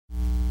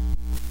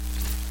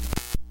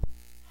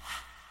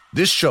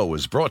This show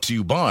is brought to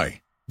you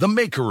by The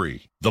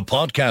Makery, the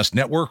podcast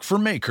network for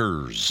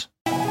makers.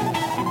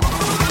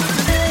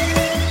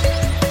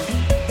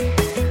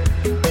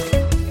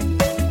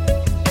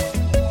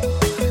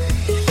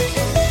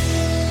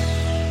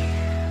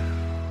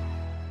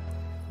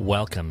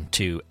 Welcome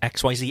to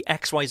XYZ,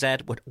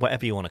 XYZ,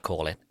 whatever you want to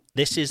call it.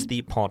 This is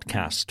the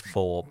podcast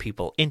for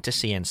people into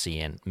CNC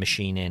and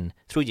machining,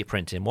 3D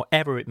printing,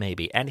 whatever it may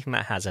be, anything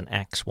that has an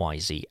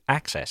XYZ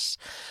access.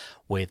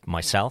 With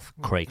myself,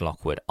 Craig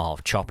Lockwood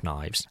of Chop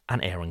Knives,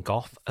 and Aaron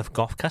Goff of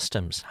Goff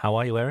Customs. How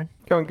are you, Aaron?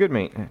 Going good,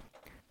 mate.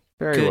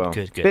 Very good, well.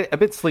 Good. A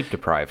bit sleep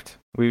deprived.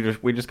 We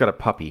just got a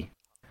puppy.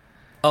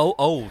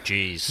 Oh,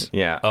 jeez.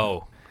 Yeah.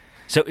 Oh.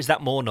 So is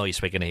that more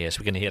noise we're going to hear? So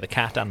we're going to hear the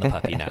cat and the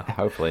puppy now?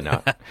 Hopefully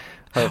not.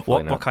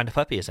 Hopefully not. What kind of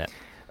puppy is it?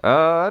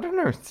 I don't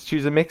know.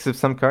 She's a mix of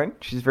some kind.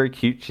 She's very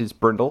cute. She's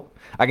Brindle.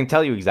 I can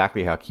tell you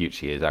exactly how cute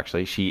she is,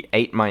 actually. She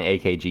ate my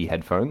AKG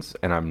headphones,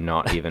 and I'm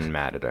not even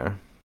mad at her.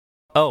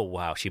 Oh,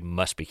 wow. She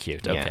must be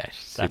cute. Yeah, Okay.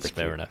 That's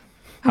fair cute. enough.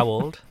 How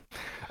old?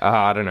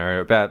 I don't know.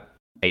 About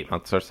 8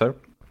 months or so.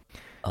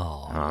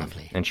 Oh,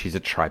 lovely. And she's a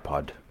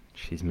tripod.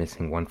 She's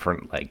missing one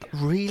front leg.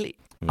 Really?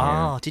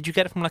 Yeah. Oh, did you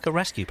get it from like a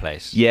rescue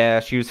place?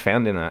 Yeah, she was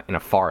found in a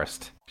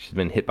forest. She's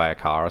been hit by a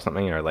car or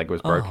something, and her leg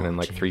was broken in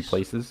like 3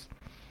 places.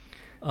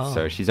 Oh,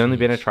 So she's only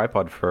been a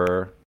tripod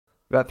for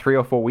about 3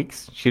 or 4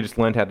 weeks. She just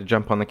learned how to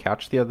jump on the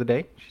couch the other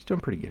day. She's doing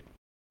pretty good.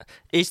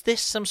 Is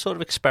this some sort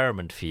of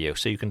experiment for you,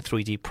 so you can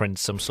 3D print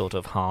some sort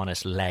of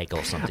harness leg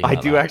or something? I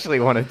do actually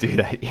want to do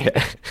that.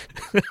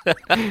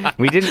 Yeah,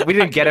 we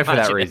didn't get it for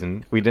that Imagine it.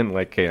 reason. We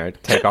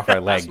didn't take off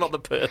our leg That's not the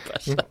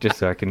purpose. just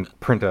so I can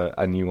print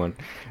a new one.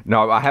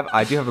 No,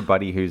 I do have a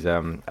buddy who's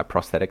a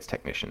prosthetics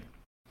technician.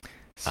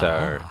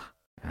 So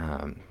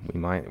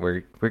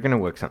we're gonna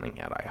work something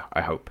out.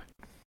 I hope.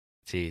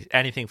 Jeez,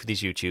 anything for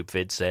these YouTube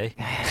vids, eh?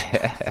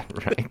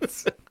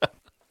 Right.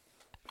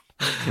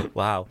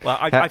 Wow. Well,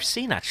 I've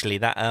seen actually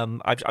that.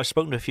 I've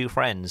spoken to a few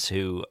friends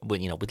who, with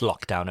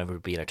lockdown,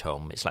 everybody being at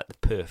home, it's like the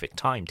perfect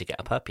time to get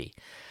a puppy.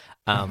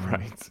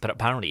 Right. But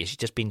apparently, it's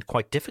just been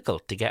quite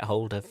difficult to get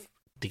hold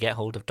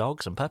of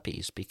dogs and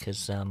puppies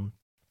because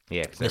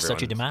Yeah, 'cause there's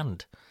such a everyone's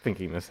demand.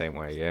 thinking the same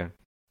way. Yeah.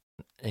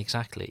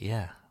 Exactly.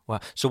 Yeah.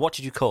 Well, so what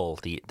did you call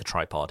the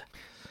tripod?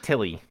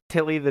 Tilly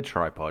the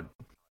tripod.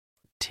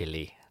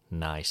 Tilly.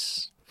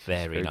 Nice.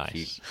 Very nice.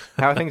 Cute.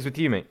 How are things with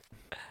you, mate?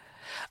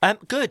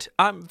 Good.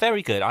 I'm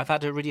very good. I've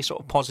had a really sort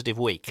of positive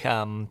week.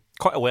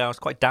 Quite a way. I was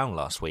quite down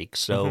last week,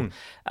 so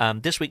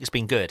this week has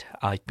been good.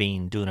 I've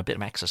been doing a bit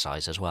of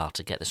exercise as well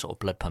to get the sort of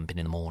blood pumping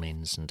in the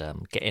mornings and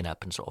getting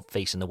up and sort of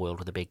facing the world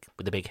with a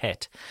big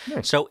hit.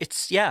 Nice. So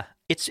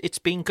it's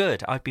been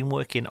good. I've been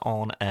working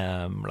on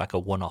like a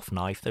one-off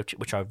knife,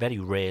 which I very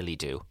rarely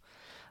do.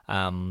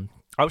 I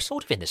was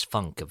sort of in this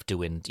funk of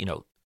doing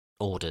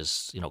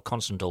orders,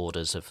 constant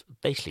orders of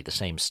basically the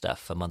same stuff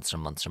for months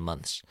and months and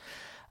months.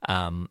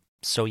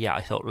 So yeah, I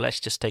thought let's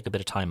just take a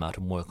bit of time out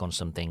and work on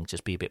something,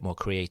 just be a bit more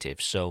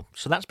creative. So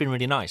that's been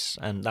really nice,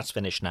 and that's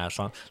finished now.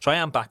 So I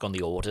am back on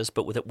the orders,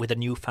 but with a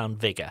newfound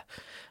vigor,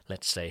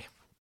 let's say.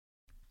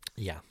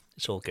 Yeah,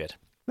 it's all good.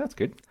 That's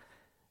good.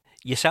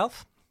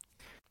 Yourself?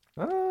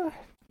 Yeah,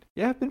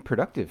 I've been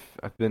productive.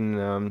 I've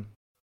been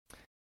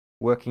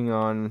working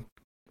on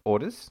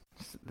orders,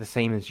 the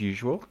same as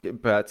usual,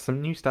 but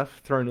some new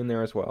stuff thrown in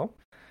there as well.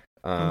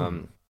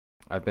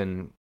 I've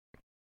been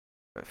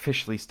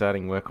officially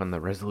starting work on the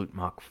Resolute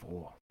Mark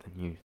IV,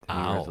 the new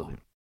Resolute.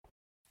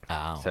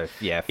 Oh. So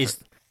yeah,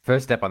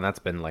 first step on that's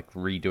been like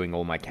redoing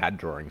all my CAD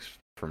drawings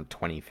from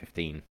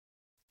 2015. Which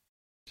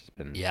has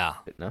been a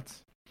bit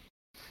nuts.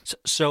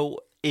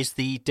 So is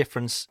the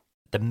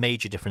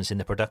major difference in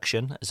the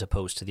production as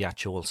opposed to the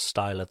actual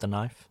style of the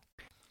knife?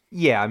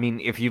 Yeah, I mean,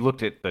 if you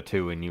looked at the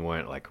two and you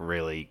weren't like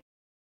really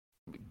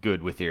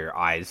good with your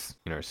eyes,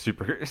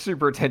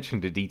 super attention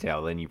to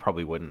detail, then you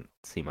probably wouldn't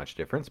see much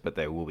difference, but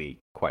there will be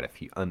quite a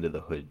few under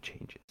the hood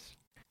changes.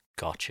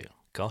 Got you.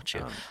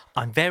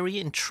 I'm very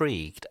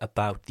intrigued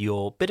about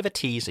your bit of a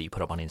teaser you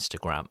put up on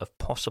Instagram of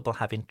possible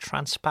having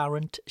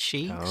transparent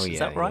sheaths. Oh, yeah, is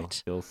that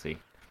right? You'll see.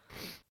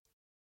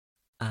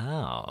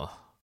 Oh.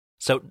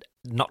 So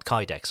not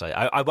Kydex.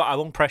 I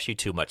won't press you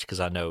too much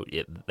because I know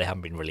they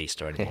haven't been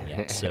released or anything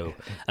yet. So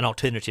an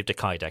alternative to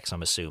Kydex,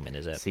 I'm assuming,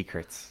 is it?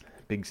 Secrets.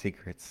 Big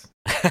secrets.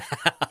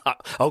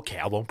 Okay,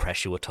 I won't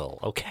press you at all.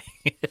 Okay.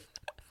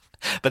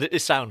 But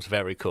it sounds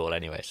very cool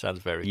anyway. Sounds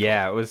very cool.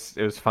 Yeah, it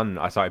was fun.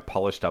 I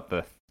polished up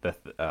the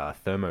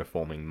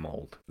thermoforming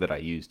mold that I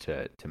used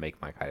to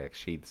make my Kydex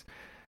sheaths.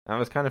 And it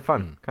was kind of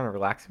fun, kind of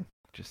relaxing.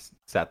 Just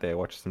sat there,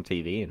 watched some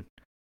TV, and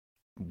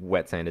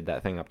wet sanded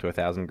that thing up to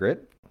 1,000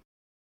 grit.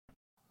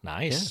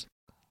 Nice.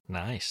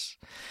 Nice.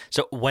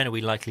 So when are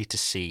we likely to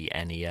see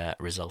any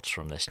results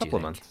from this, do you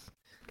think?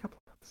 Couple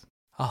of months.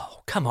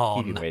 Oh, come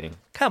on. Keep you waiting.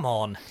 Come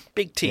on.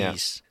 Big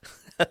tease.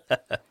 Yeah.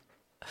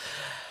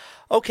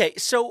 Okay,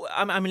 so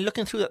I mean,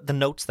 looking through the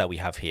notes that we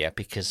have here,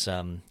 because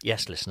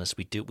yes, listeners,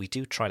 we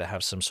do try to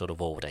have some sort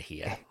of order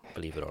here,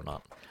 believe it or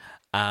not.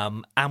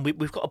 And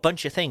we've got a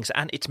bunch of things,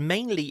 and it's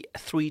mainly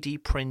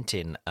 3D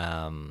printing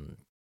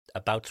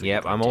about 3D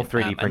Yep, I'm all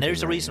 3D and printing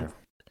there's a right reason. now.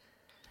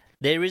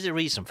 There is a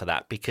reason for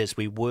that, because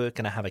we were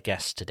going to have a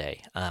guest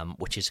today,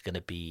 which is going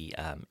to be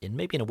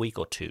in a week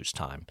or two's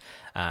time.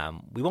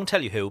 We won't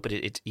tell you who, but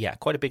it's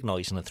quite a big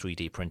noise in the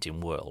 3D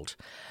printing world.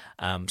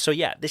 So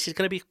this is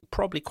going to be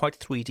probably quite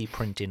 3D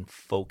printing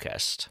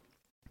focused.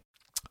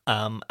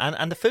 And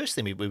the first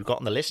thing we've got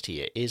on the list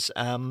here is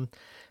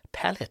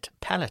pellet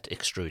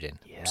extruding.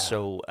 Yeah.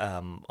 So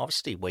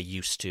obviously we're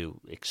used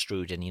to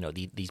extruding,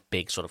 these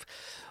big sort of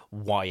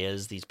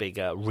wires, these big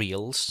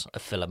reels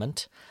of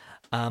filament.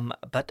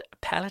 But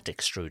pellet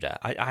extruder,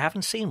 I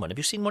haven't seen one. Have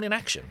you seen one in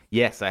action?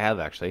 Yes, I have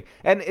actually.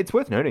 And it's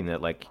worth noting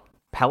that like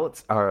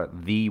pellets are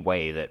the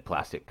way that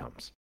plastic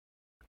comes.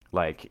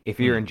 Like if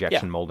you're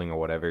injection molding or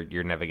whatever,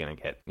 you're never going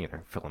to get,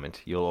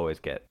 filament. You'll always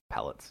get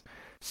pellets.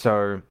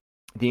 So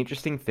the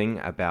interesting thing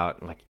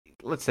about, like,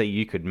 let's say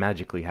you could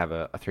magically have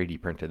a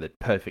 3D printer that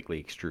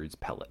perfectly extrudes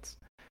pellets.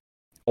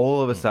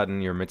 All of a sudden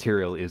your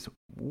material is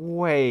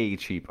way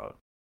cheaper.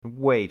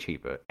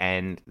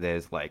 And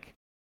there's like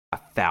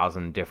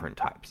 1,000 different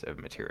types of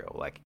material.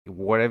 Like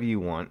whatever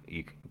you want,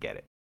 you can get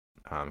it.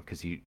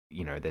 Because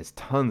there's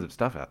tons of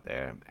stuff out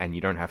there, and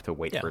you don't have to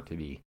wait for it to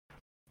be,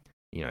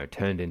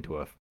 turned into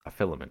a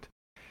filament.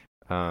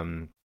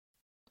 And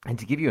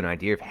to give you an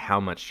idea of how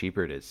much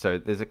cheaper it is, so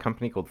there's a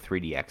company called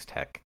 3DX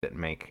Tech that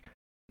make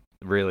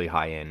really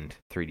high-end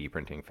 3D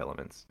printing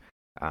filaments.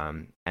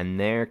 And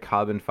their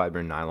carbon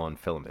fiber nylon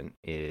filament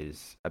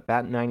is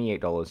about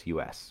 $98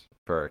 US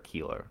for a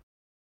kilo.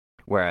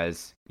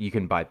 Whereas you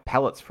can buy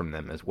pellets from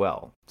them as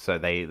well. So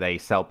they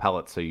sell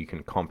pellets so you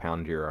can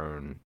compound your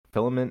own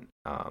filament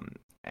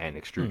and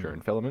extrude your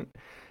own filament.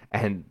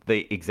 And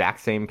the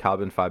exact same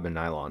carbon fiber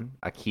nylon,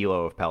 a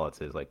kilo of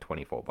pellets is like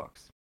 $24.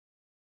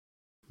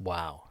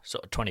 Wow. So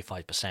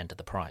 25% of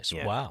the price.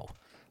 Yeah. Wow.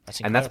 That's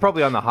incredible. And that's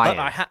probably on the high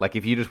end. Like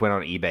if you just went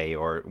on eBay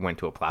or went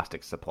to a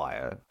plastic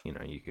supplier,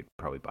 you could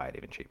probably buy it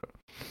even cheaper.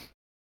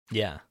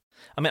 Yeah.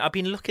 I mean, I've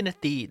been looking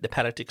at the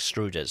pellet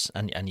extruders,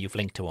 and you've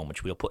linked to one,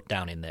 which we'll put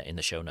down in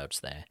the show notes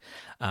there.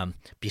 But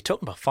you're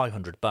talking about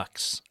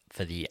 $500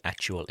 for the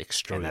actual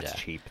extruder. And that's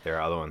cheap. There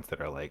are other ones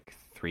that are like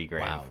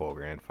 $3,000, wow.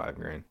 $4,000,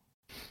 $5,000.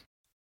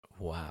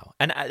 Wow.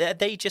 And are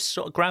they just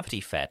sort of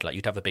gravity fed? Like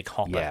you'd have a big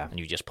hopper and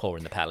you just pour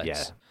in the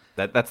pellets?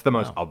 Yeah. That's the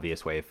most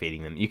obvious way of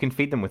feeding them. You can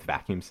feed them with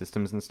vacuum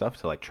systems and stuff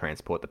to like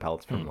transport the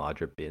pellets from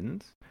larger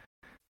bins.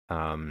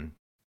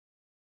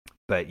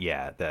 But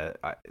yeah,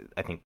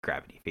 I think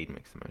gravity feed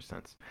makes the most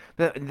sense.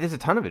 But there's a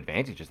ton of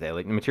advantages there.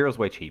 Like the material's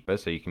way cheaper,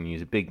 so you can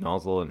use a big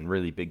nozzle and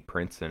really big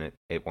prints, and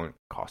it won't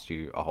cost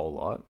you a whole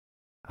lot.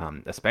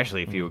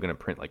 Especially if you were going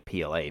to print like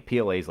PLA.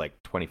 PLA is like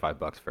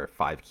 $25 for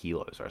 5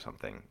 kilos or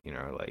something.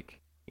 Like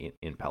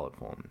in pellet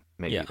form,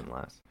 maybe even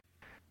less.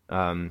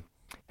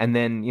 And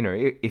then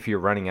if you're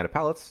running out of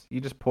pellets,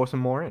 you just pour some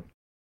more in.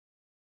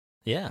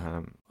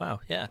 Yeah.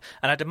 Wow. Yeah.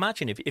 And I'd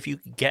imagine if you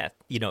get,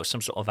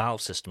 some sort of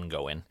valve system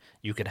going,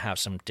 you could have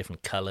some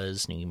different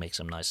colors and you can make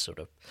some nice sort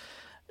of,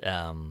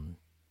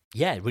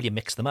 really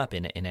mix them up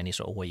in any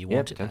sort of way you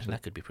want it.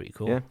 That could be pretty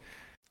cool. Yeah.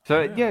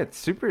 So it's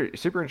super,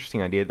 super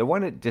interesting idea. The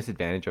one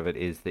disadvantage of it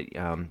is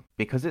that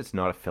because it's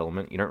not a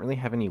filament, you don't really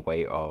have any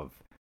way of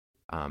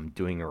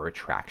doing a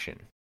retraction.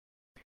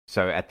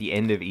 So at the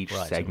end of each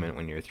segment,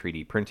 when you're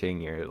 3D printing,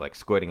 you're like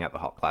squirting out the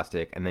hot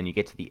plastic, and then you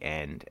get to the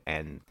end,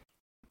 and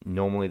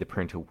normally the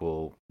printer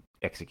will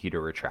execute a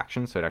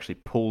retraction, so it actually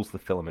pulls the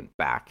filament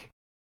back,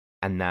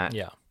 and that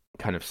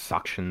kind of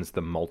suctions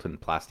the molten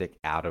plastic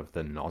out of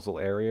the nozzle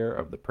area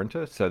of the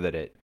printer so that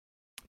it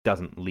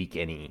doesn't leak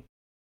any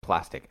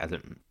plastic as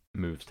it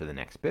moves to the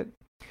next bit.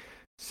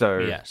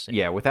 So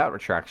without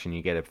retraction,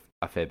 you get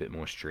a fair bit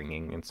more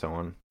stringing and so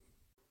on.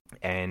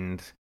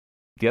 And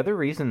the other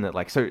reason that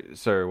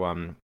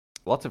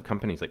lots of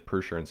companies like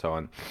Prusa and so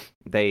on,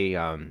 they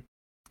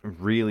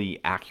really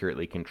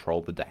accurately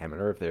control the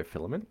diameter of their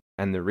filament.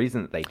 And the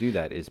reason that they do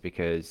that is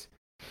because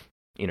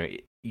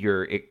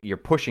you're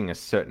pushing a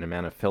certain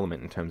amount of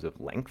filament in terms of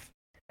length,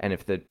 and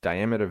if the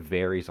diameter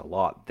varies a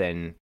lot,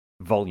 then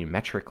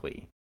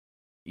volumetrically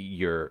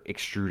you're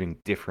extruding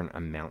different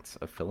amounts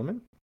of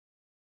filament.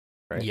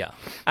 Right? Yeah,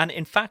 and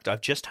in fact,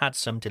 I've just had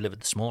some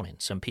delivered this morning,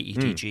 some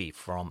PETG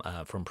from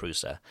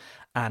Prusa,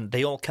 and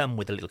they all come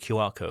with a little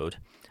QR code,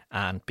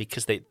 and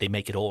because they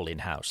make it all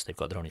in-house, they've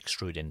got their own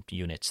extruding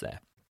units there,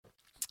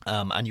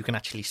 and you can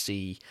actually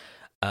see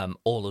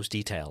all those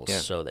details,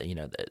 so that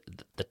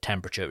the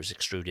temperature is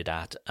extruded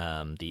at,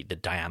 the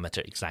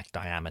diameter, exact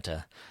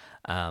diameter,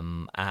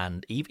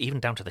 and even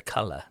down to the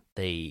color.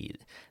 They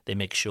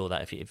make sure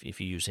that if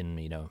you're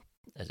using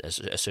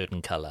a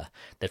certain color,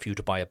 that if you were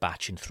to buy a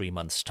batch in 3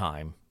 months'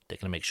 time, they're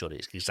going to make sure that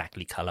it's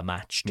exactly color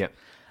matched. Yep.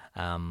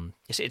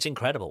 It's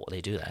incredible what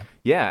they do there.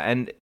 Yeah,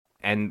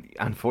 and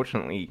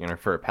unfortunately,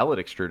 for a pellet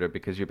extruder,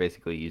 because you're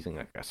basically using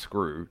like a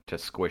screw to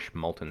squish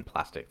molten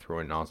plastic through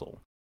a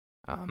nozzle,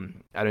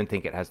 I don't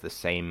think it has the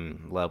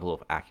same level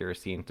of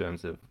accuracy in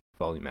terms of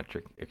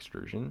volumetric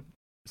extrusion.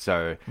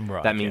 So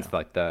that means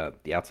like the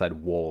outside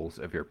walls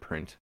of your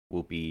print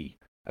will be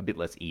a bit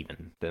less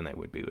even than they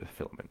would be with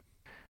filament.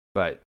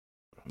 But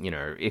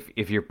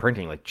if you're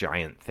printing like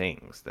giant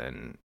things,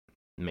 then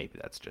maybe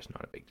that's just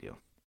not a big deal.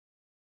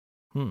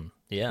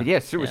 Yeah. But yeah,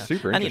 super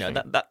interesting.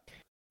 And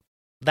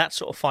that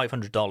sort of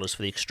 $500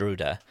 for the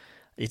extruder,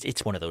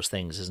 it's one of those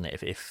things, isn't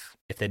it? If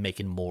they're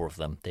making more of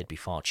them, they'd be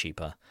far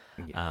cheaper.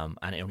 Yeah.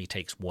 And it only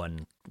takes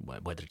one,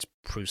 whether it's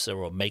Prusa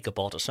or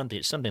MakerBot or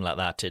something like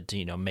that,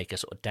 to make a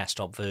sort of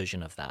desktop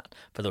version of that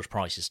for those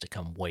prices to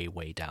come way,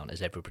 way down,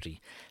 as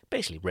everybody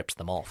basically rips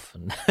them off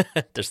and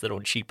does their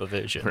own cheaper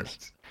versions.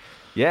 Right.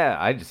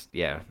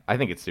 Yeah, I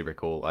think it's super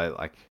cool.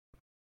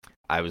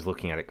 I was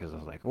looking at it because I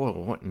was like, whoa,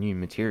 what new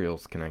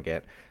materials can I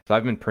get? So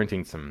I've been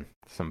printing some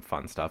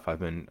fun stuff. I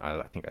think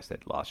I said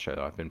last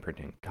show, I've been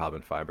printing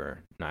carbon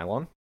fiber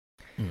nylon,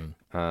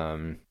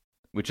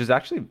 which is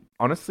actually,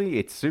 honestly,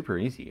 it's super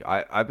easy.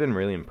 I've been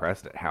really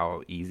impressed at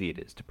how easy it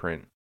is to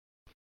print.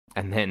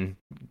 And then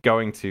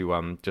going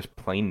to just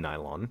plain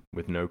nylon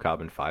with no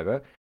carbon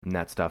fiber, and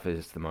that stuff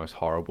is the most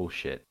horrible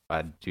shit.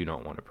 I do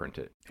not want to print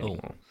it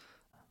anymore.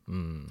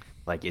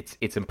 Like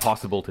it's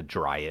impossible to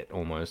dry it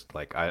almost.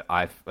 Like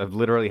I've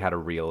literally had a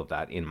reel of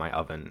that in my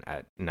oven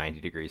at 90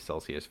 degrees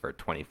Celsius for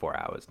 24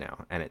 hours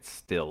now, and it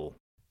still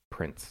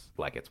prints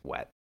like it's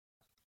wet.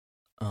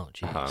 Oh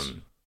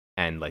jeez.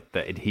 And like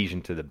the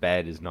adhesion to the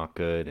bed is not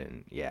good,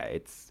 and yeah,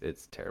 it's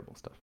terrible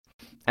stuff.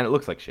 And it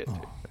looks like shit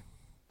too.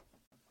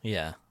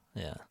 Yeah.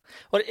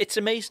 Well, it's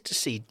amazing to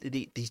see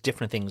these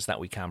different things that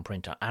we can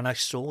print on. And I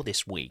saw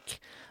this week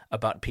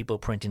about people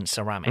printing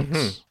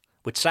ceramics.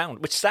 Which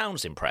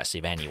sounds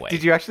impressive anyway.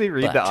 Did you actually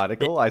read the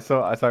article? I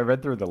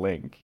read through the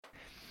link.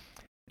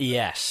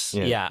 Yes,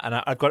 yeah, and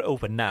I've got it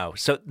open now.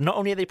 So not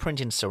only are they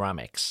printing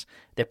ceramics,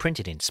 they're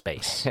printed in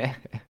space.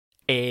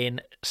 In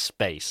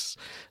space.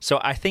 So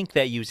I think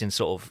they're using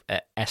sort of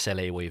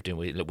SLA way of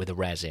doing with the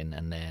resin,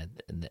 and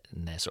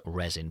they're sort of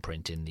resin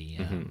printing the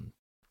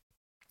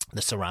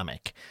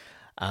ceramic.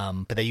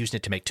 But they're using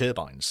it to make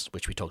turbines,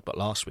 which we talked about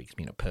last week.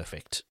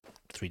 Perfect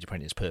 3D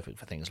printing is perfect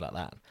for things like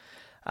that.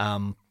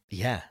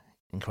 Yeah.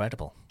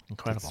 Incredible.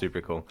 It's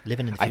super cool.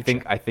 Living in the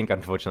future. I think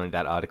unfortunately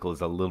that article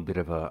is a little bit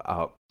of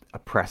a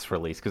press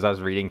release, because I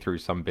was reading through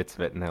some bits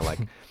of it and they're like,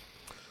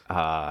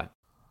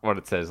 what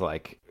it says,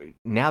 like,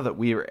 now that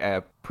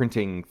we're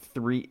printing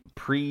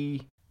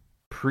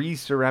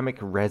pre-ceramic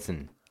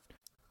resin.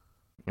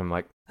 I'm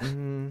like,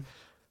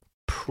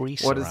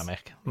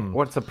 pre-ceramic.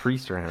 What's a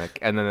pre-ceramic?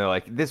 And then they're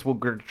like, this will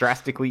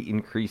drastically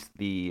increase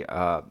the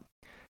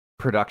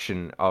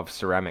production of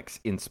ceramics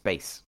in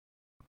space.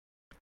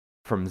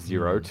 From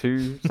 0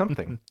 to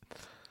something.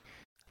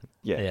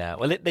 Yeah.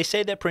 Well, they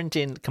say they're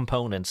printing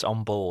components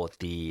on board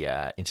the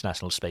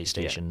International Space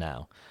Station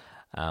now.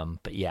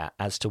 But yeah,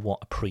 as to what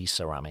a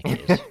pre-ceramic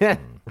is,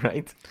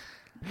 right?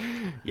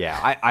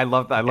 Yeah, I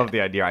love the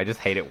idea. I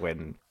just hate it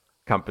when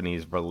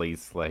companies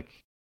release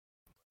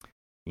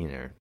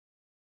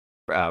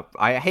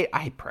I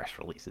hate press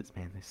releases,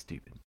 man. They're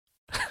stupid.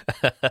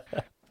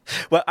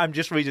 Well, I'm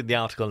just reading the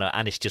article now,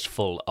 and it's just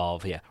full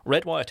of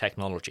Redwire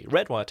technology.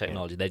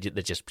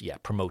 They're just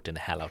promoting the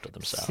hell out of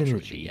themselves.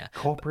 Synergy, really,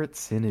 corporate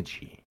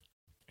synergy.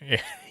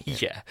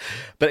 Yeah,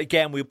 but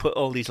again, we'll put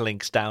all these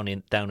links down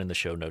in the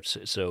show notes,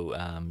 so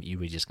you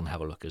readers can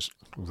have a look as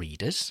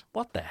readers.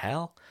 What the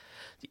hell?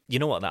 You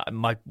know what?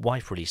 My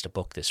wife released a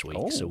book this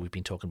week, so we've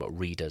been talking about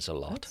readers a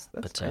lot.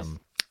 That's nice.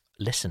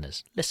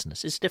 Listeners,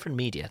 it's different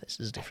media.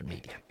 This is different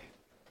media.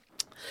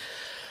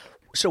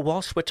 So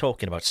whilst we're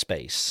talking about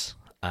space.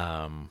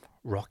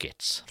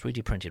 Rockets,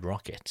 3D printed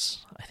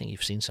rockets. I think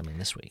you've seen something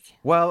this week.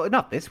 Well,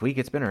 not this week.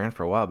 It's been around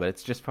for a while, but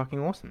it's just fucking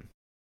awesome.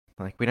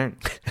 Like, it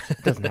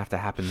doesn't have to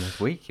happen this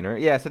week,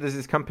 Yeah, so there's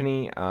this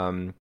company,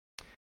 I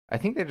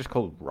think they're just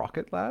called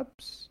Rocket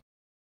Labs.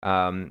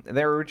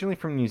 They're originally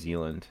from New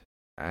Zealand,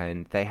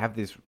 and they have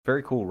this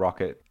very cool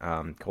rocket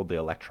called the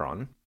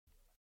Electron,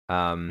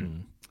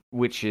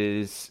 which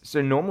is...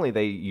 So normally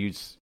they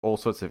use all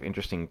sorts of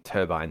interesting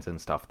turbines and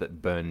stuff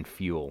that burn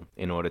fuel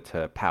in order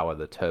to power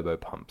the turbo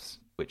pumps,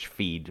 which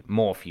feed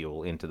more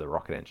fuel into the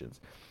rocket engines.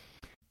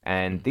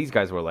 And these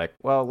guys were like,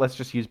 well, let's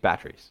just use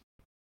batteries.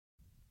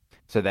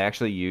 So they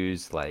actually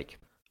use like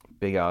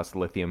big ass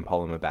lithium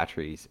polymer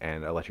batteries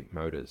and electric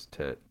motors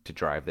to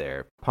drive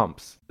their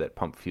pumps that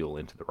pump fuel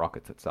into the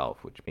rockets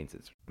itself, which means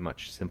it's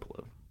much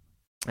simpler.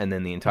 And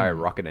then the entire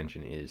rocket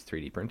engine is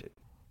 3D printed.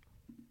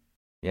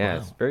 Yeah,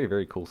 It's very,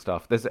 very cool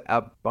stuff. There's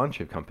a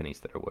bunch of companies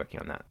that are working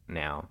on that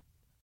now.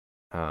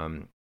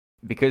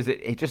 Because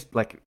it just,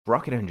 like,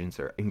 rocket engines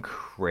are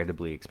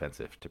incredibly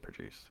expensive to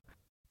produce.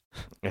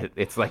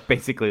 It's like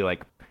basically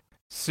like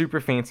super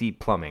fancy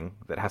plumbing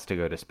that has to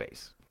go to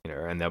space,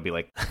 and there'll be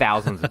like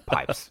thousands of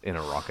pipes in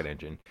a rocket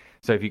engine.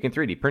 So if you can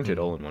 3D print it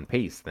all in one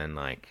piece, then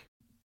like,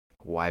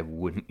 why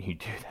wouldn't you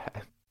do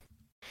that?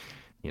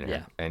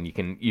 And you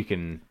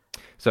can,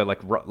 so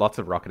like lots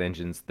of rocket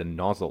engines, the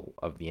nozzle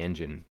of the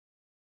engine,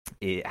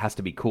 it has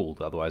to be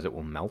cooled, otherwise it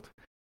will melt.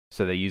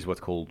 So they use what's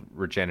called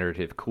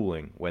regenerative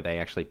cooling, where they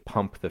actually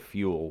pump the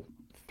fuel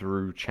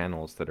through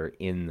channels that are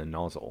in the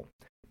nozzle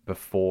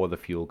before the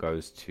fuel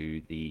goes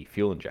to the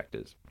fuel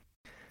injectors.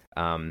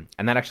 And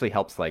that actually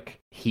helps like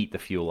heat the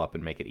fuel up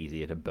and make it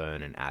easier to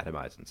burn and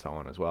atomize and so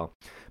on as well.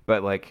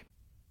 But like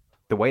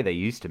the way they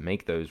used to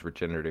make those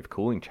regenerative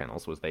cooling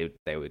channels was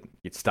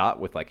you'd start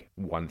with like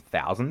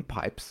 1,000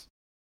 pipes,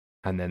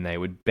 and then they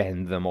would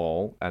bend them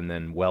all and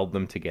then weld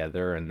them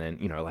together, and then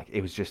like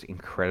it was just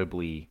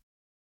incredibly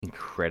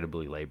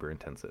labor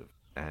intensive.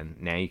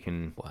 And now you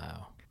can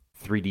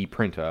 3D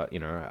printer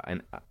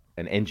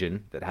an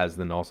engine that has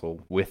the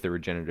nozzle with the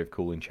regenerative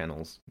cooling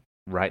channels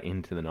right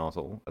into the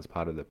nozzle as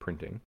part of the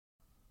printing.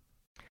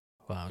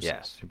 Wow.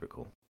 Yeah, super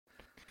cool.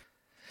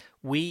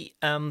 We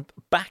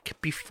back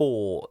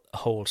before the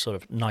whole sort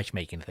of night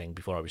making thing,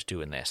 before I was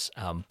doing this,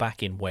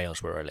 back in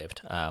Wales where I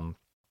lived,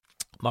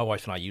 my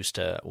wife and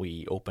I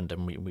we opened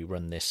and we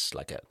run this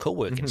like a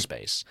co-working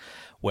space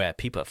where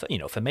people,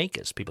 for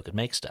makers, people could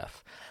make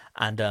stuff.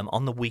 And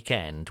on the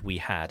weekend we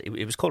had,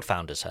 it was called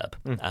Founders Hub,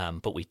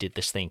 but we did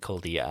this thing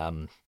called the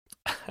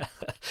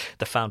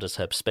the Founders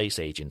Hub Space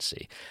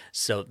Agency.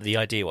 So the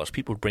idea was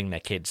people would bring their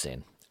kids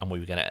in, and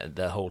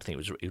the whole thing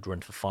it would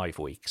run for 5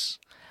 weeks.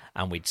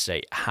 And we'd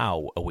say,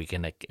 how are we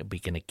gonna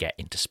get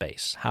into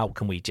space? How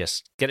can we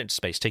just get into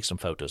space, take some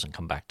photos, and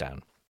come back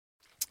down?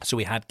 So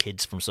we had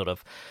kids from sort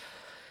of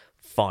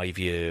 5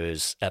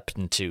 years up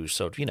into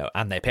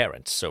and their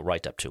parents, so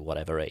right up to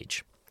whatever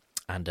age.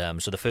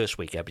 And so the first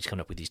week, everybody's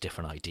coming up with these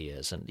different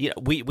ideas, and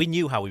we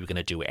knew how we were going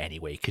to do it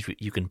anyway, because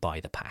you can buy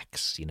the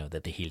packs,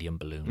 the helium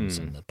balloons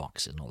and the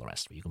boxes and all the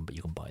rest of it.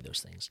 You can buy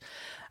those things.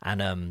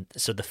 And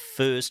so the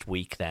first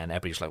week, then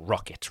everybody's like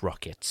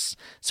rockets.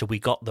 So we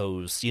got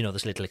those,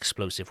 those little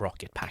explosive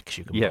rocket packs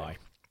you can buy.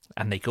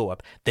 And they go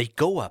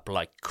up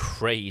like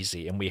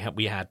crazy. And we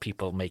had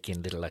people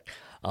making little like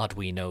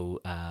Arduino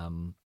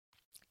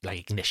like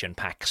ignition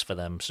packs for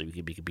them, so we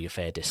could be a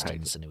fair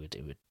distance, and it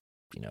would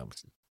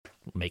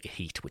make a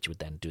heat, which would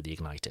then do the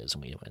igniters,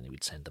 and we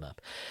would send them up.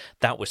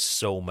 That was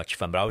so much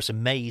fun. But I was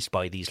amazed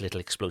by these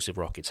little explosive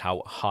rockets,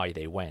 how high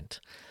they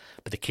went.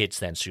 But the kids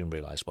then soon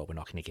realized, well, we're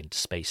not going to get into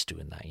space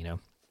doing that,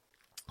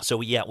 So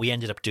we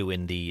ended up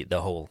doing the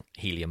whole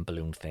helium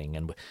balloon thing,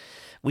 and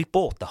we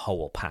bought the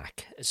whole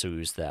pack. So it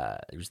was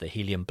the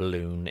helium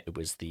balloon, it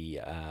was the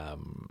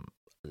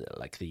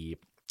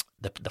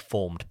the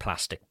formed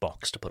plastic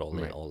box to put all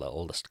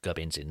the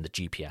gubbins in, the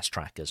GPS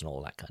trackers and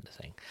all that kind of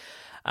thing.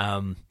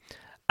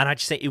 And I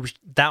just think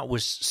that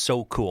was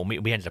so cool.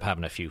 We ended up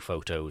having a few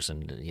photos,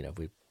 and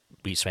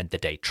we spent the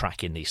day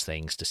tracking these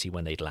things to see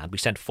when they'd land. We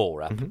sent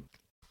 4 up.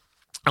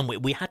 And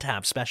we had to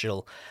have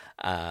special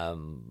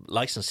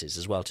licenses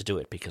as well to do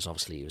it, because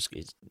obviously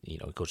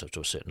it goes up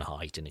to a certain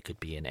height, and it could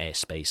be in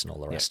airspace and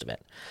all the rest of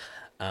it.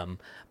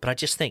 But I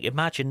just think,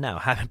 imagine now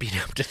having been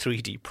able to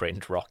 3D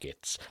print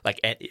rockets. Like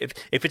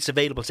if it's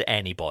available to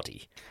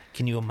anybody,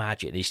 can you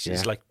imagine? It's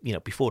just like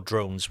before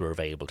drones were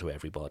available to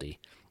everybody,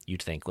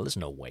 you'd think, well, there's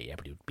no way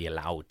everybody would be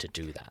allowed to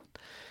do that.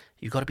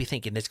 You've got to be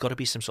thinking there's got to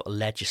be some sort of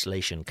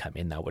legislation come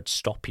in that would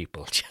stop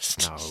people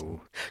just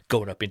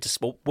going up into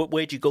space.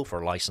 Where do you go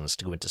for a license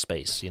to go into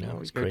space?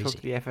 It's crazy. Talk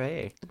to the FAA.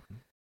 It's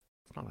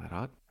not that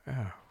hard.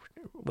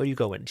 Where you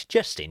going?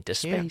 Just into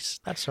space.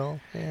 That's all.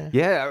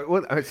 Yeah.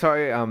 Well,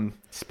 sorry.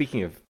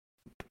 Speaking of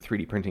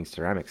 3D printing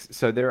ceramics,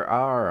 so there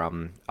are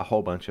a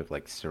whole bunch of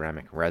like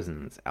ceramic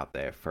resins out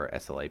there for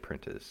SLA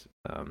printers.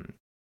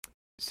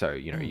 So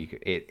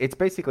it's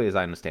basically, as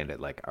I understand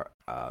it, like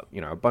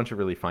a bunch of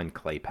really fine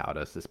clay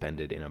powder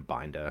suspended in a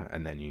binder,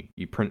 and then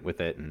you print with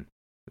it, and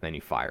then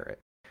you fire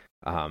it.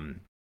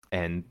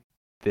 And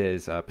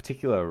there's a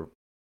particular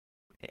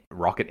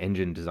rocket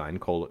engine design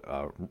called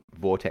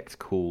vortex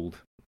cooled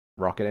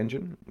rocket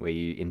engine, where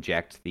you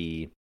inject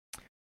the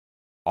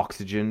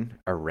oxygen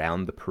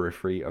around the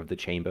periphery of the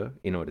chamber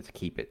in order to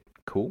keep it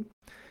cool.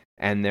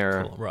 And there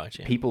are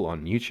people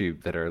on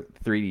YouTube that are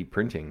 3D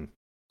printing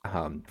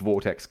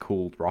vortex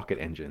cooled rocket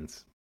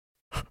engines.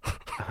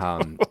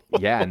 And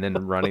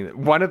then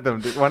running one of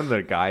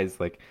the guys,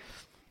 like,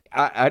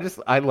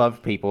 I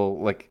love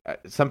people, like,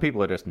 some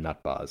people are just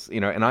nut bars,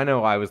 and I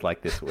know I was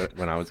like this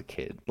when I was a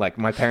kid. Like,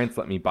 my parents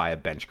let me buy a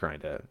bench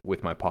grinder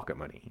with my pocket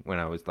money when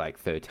I was like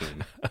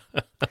 13.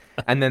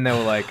 And then they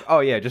were like, oh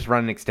yeah, just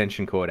run an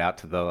extension cord out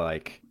to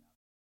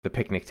the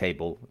picnic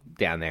table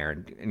down there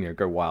and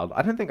go wild.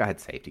 I don't think I had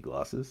safety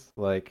glasses.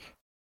 Like,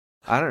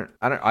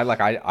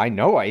 I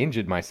know I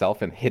injured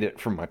myself and hid it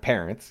from my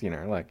parents,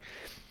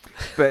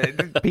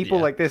 but people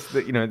like this,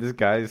 this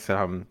guy's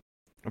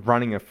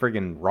running a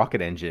friggin'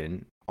 rocket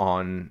engine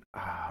on,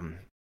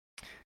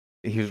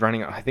 he was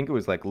running, I think it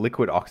was like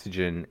liquid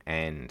oxygen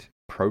and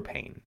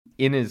propane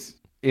in his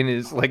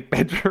like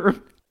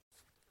bedroom.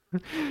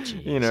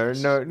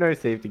 No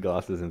safety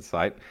glasses in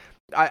sight.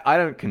 I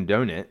don't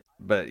condone it,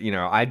 but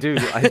I do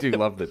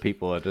love that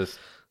people are just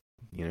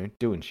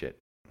doing shit.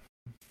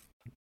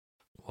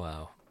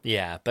 Wow.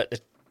 Yeah,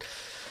 but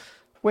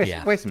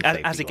where's some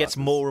as it gets glasses?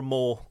 more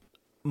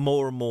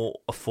and more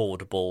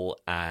affordable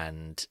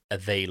and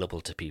available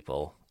to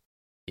people,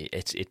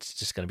 it's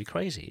just going to be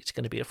crazy. It's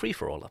going to be a free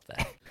for all up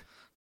there.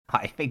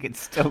 I think it's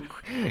still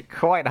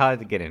quite hard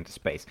to get into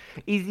space.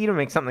 Easy to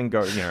make something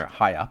go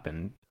high up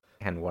and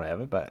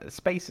whatever, but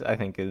space I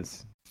think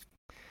is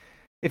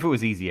If it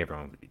was easy,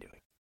 everyone would be doing it.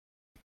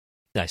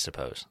 I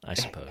suppose.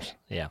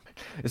 Yeah.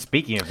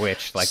 Speaking of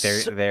which, like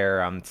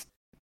they're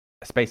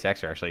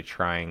SpaceX are actually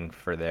trying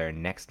for their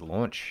next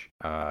launch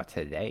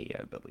today,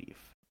 I believe,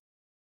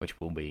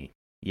 which will be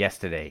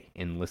yesterday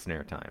in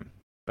listener time.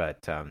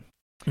 But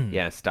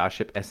yeah,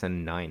 Starship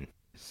SN9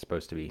 is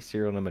supposed to be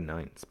serial number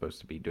 9. It's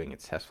supposed to be doing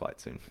its test flight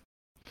soon.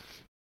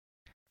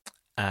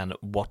 And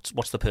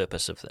what's the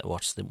purpose of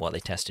what are they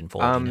testing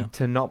for? Do you know?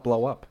 To not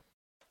blow up.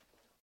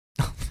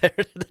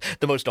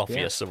 The most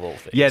obvious of all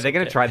things. Yeah, they're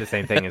going to try the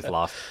same thing as the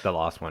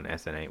last one,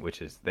 SN8,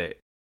 which is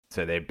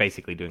they're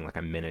basically doing like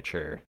a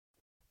miniature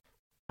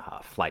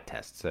flight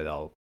test. So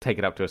they'll take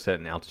it up to a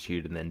certain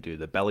altitude and then do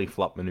the belly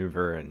flop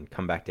maneuver and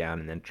come back down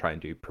and then try and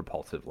do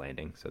propulsive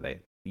landing. So they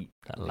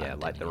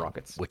light the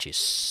rockets, which is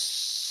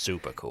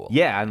super cool.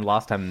 Yeah, and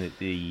last time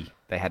they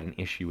had an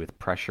issue with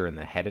pressure in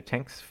the header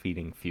tanks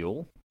feeding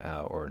fuel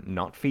or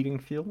not feeding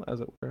fuel, as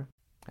it were,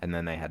 and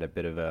then they had a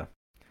bit of a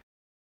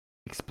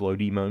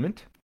explodey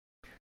moment.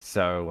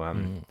 So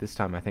this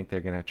time I think they're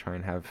going to try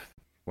and have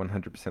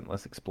 100%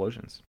 less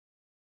explosions.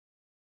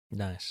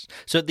 Nice.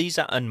 So these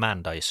are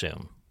unmanned, I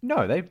assume?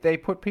 No, they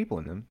put people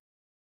in them.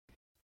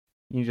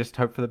 You just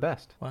hope for the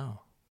best.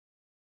 Wow.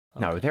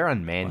 Okay. No, they're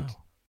unmanned. Wow.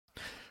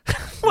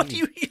 What do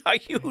you?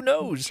 Who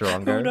knows?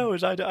 Stronger. Who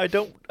knows? I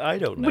don't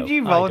know. Would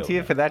you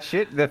volunteer for that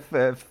shit? The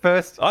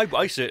first.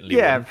 I certainly.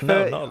 Yeah. Would.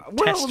 No,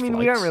 well, I mean,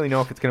 we don't really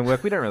know if it's going to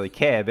work. We don't really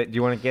care. But do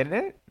you want to get in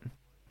it?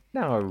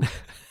 No.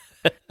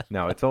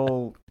 No, it's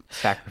all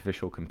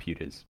sacrificial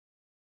computers.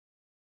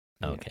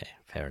 Okay,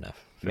 fair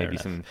enough. Maybe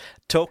some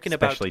talking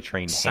specially about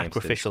trained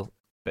sacrificial. Hamsters,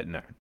 but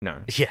no.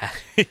 Yeah,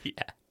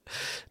 yeah.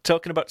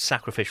 Talking about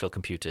sacrificial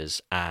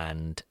computers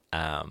and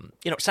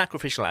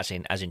sacrificial as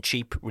in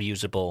cheap,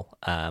 reusable,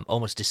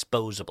 almost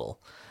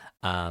disposable.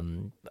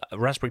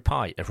 Raspberry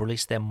Pi have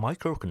released their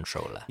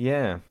microcontroller.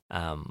 Yeah.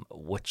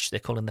 Which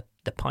they're calling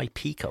the Pi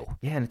Pico.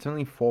 Yeah, and it's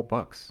only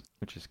 $4,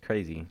 which is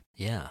crazy.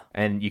 Yeah.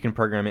 And you can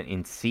program it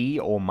in C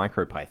or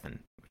MicroPython,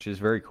 which is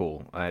very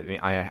cool. I mean,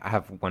 I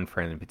have one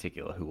friend in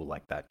particular who will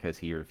like that because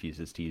he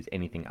refuses to use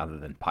anything other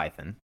than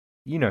Python.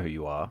 You know who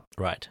you are.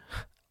 Right.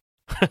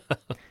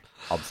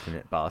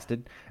 Obstinate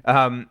bastard.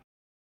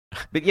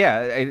 But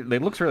yeah, it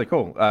looks really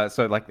cool.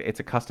 So like it's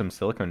a custom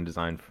silicone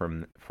design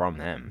from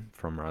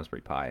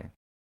Raspberry Pi.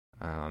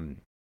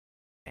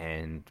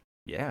 And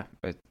yeah,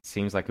 it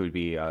seems like it would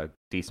be a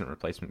decent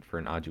replacement for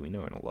an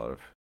Arduino in a lot of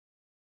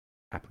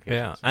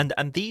applications. Yeah,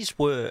 and these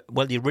were,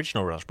 well, the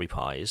original Raspberry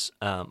Pis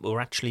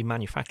were actually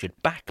manufactured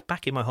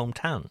back in my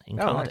hometown in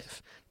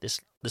Cardiff. Nice.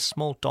 This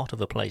small dot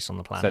of a place on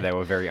the planet. So they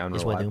were very unreliable.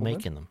 Is where they were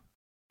making them.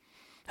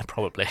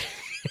 Probably.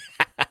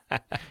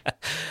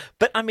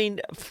 But I mean,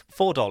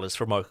 $4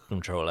 for a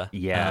microcontroller.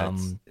 Yeah,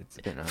 it's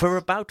a bit nice. For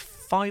about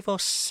 $5 or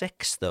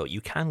 $6, though,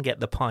 you can get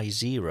the Pi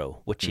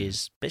Zero, which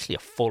is basically a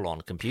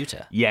full-on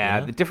computer.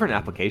 Yeah, the different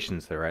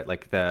applications, though, right?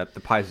 Like the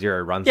Pi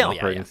Zero runs an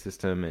operating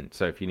system, and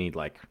so if you need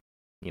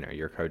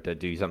your code to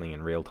do something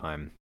in real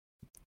time,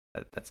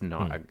 that's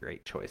not a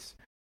great choice.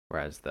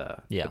 Whereas the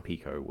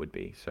Pico would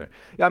be. So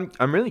yeah,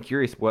 I'm really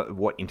curious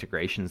what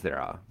integrations there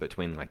are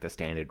between like the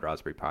standard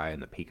Raspberry Pi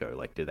and the Pico.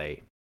 Like,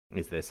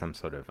 is there some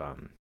sort of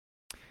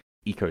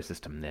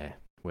ecosystem there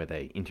where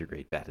they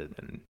integrate better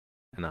than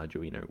an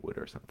Arduino would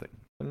or something?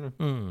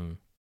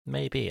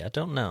 Maybe. I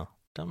don't know.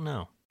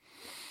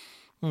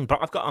 But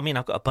I've got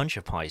a bunch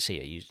of Pis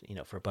here,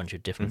 for a bunch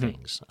of different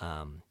things.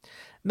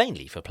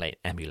 Mainly for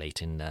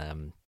emulating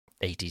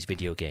 80s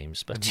video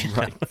games, but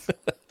right.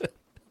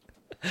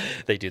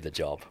 They do the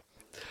job.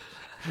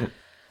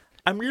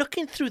 I'm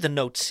looking through the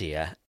notes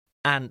here,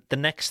 and the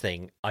next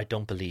thing, I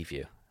don't believe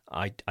you.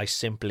 I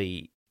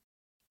simply,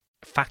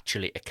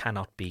 factually, it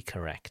cannot be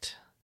correct.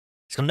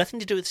 It's got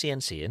nothing to do with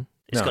CNCing.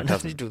 It's got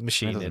nothing to do with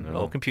machining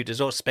or computers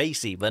or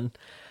space even.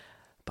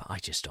 But I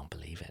just don't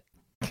believe it.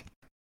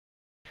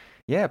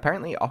 Yeah,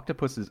 apparently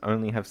octopuses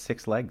only have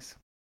 6 legs.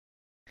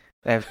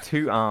 They have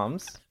 2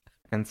 arms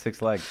and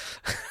 6 legs.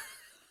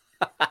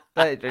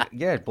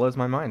 It blows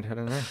my mind. I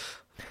don't know.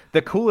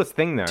 The coolest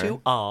thing, though...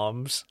 2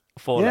 arms,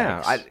 4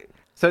 legs.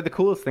 So the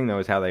coolest thing, though,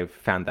 is how they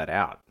found that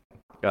out.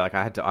 Like,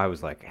 I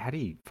was like, how do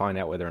you find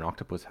out whether an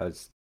octopus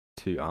has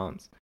 2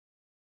 arms?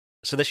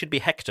 So there should be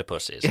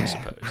hectopuses, I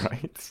suppose.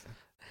 Right.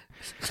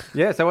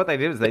 Yeah, so what they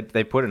did is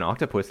they put an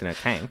octopus in a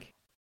tank,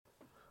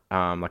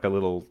 like a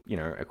little,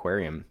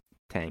 aquarium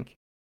tank,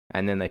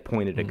 and then they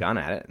pointed a gun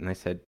at it, and they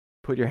said,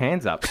 put your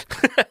hands up.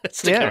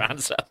 Stick your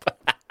hands up.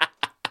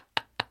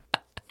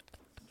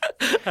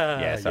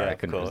 I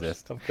couldn't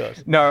resist. Of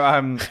course.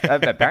 No,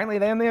 apparently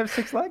they only have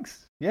 6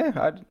 legs.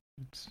 Yeah,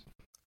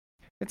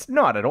 it's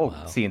not at all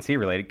CNC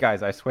related.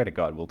 Guys, I swear to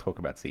God, we'll talk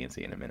about CNC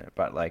in a minute,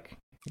 but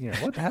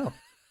what the hell?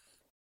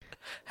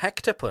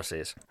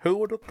 Hectopuses. Who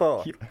would have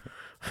thought?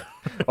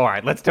 All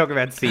right, let's talk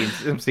about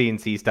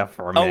CNC stuff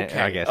for a minute.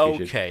 I guess.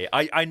 Okay.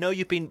 I know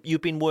you've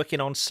been working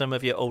on some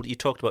of your old. You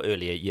talked about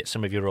earlier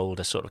some of your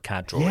older sort of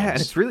CAD drawings. Yeah,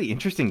 and it's really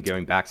interesting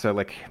going back. So,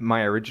 like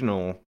my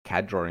original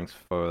CAD drawings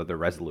for the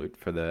Resolute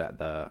for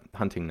the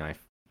hunting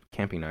knife,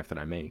 camping knife that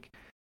I make,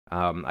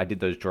 I did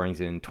those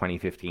drawings in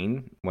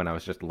 2015 when I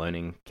was just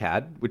learning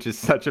CAD, which is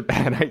such a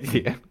bad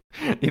idea.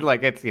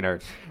 Like it's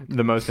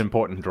the most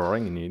important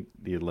drawing, and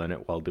you learn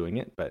it while doing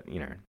it. But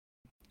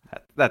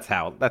that's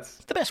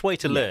It's the best way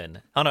to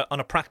learn on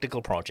a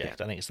practical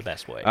project. I think it's the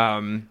best way.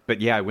 But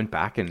yeah, I went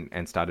back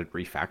and started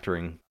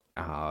refactoring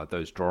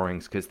those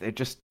drawings because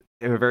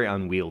they were very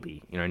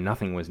unwieldy.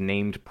 Nothing was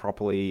named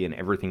properly, and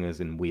everything was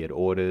in weird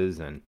orders,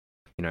 and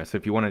so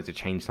if you wanted to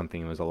change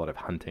something, there was a lot of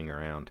hunting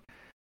around.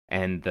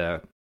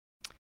 And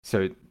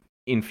so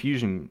in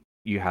Fusion,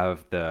 you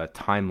have the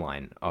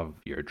timeline of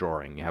your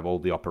drawing. You have all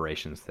the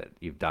operations that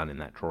you've done in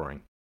that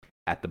drawing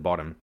at the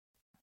bottom.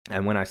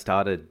 And when I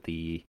started,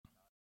 the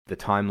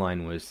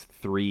timeline was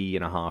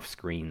 3.5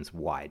 screens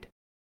wide.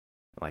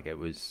 Like it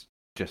was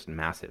just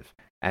massive.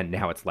 And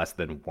now it's less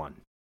than one.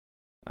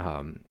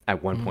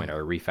 At one point, I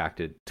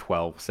refactored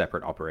 12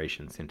 separate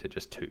operations into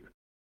just 2.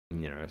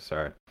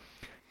 So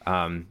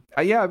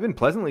yeah, I've been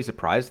pleasantly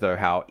surprised though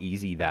how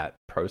easy that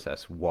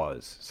process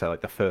was. So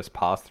like the first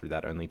pass through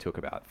that only took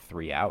about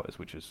 3 hours,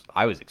 which is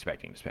I was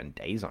expecting to spend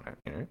days on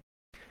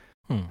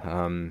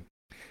it.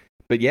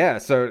 But yeah,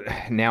 so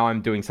now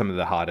I'm doing some of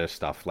the harder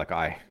stuff. Like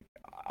I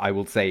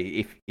will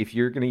say if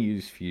you're going to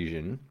use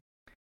Fusion,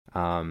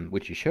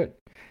 which you should,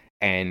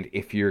 and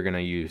if you're going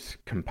to use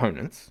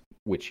components,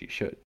 which you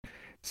should.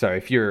 So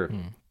if you're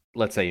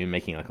let's say you're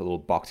making like a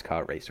little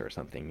boxcar racer or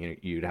something,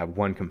 you'd have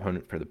one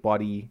component for the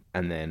body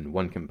and then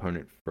one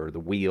component for the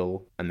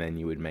wheel, and then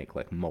you would make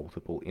like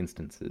multiple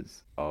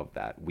instances of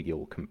that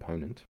wheel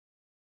component.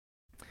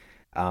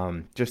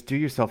 Just do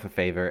yourself a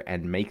favor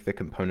and make the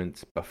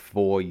components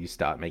before you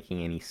start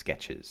making any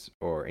sketches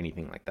or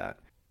anything like that.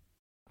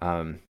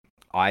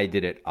 I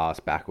did it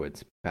ass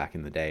backwards back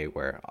in the day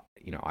where,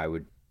 I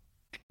would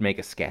make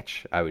a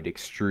sketch, I would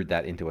extrude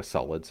that into a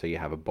solid so you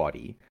have a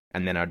body,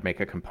 and then I'd make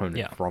a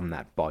component from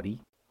that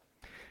body.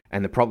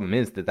 And the problem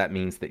is that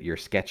means that your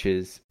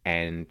sketches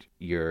and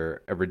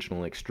your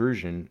original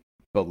extrusion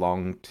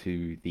belong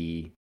to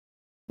the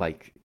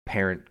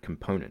parent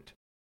component,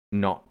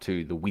 not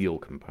to the wheel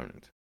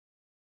component.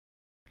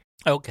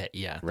 Okay,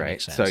 yeah. That right.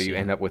 Makes sense, so you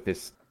end up with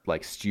this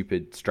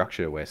stupid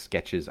structure where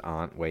sketches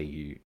aren't where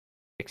you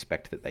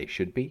expect that they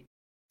should be.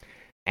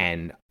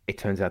 And it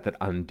turns out that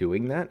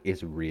undoing that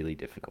is really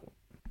difficult.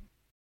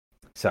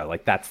 So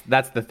that's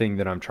the thing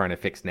that I'm trying to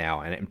fix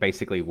now, and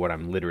basically what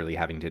I'm literally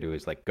having to do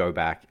is go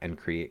back and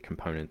create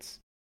components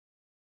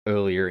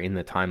earlier in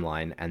the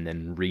timeline and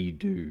then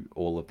redo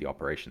all of the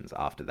operations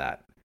after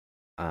that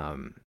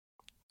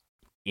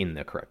in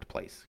the correct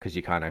place, because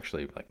you can't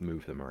actually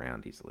move them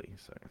around easily.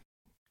 So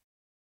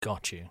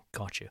Got you.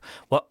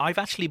 Well, I've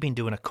actually been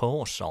doing a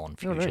course on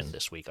Fusion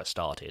this week. I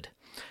started.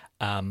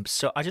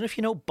 So I don't know if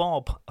you know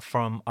Bob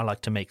from I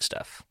Like to Make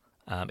Stuff.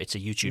 It's a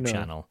YouTube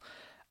channel.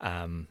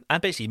 And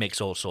basically he makes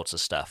all sorts of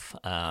stuff,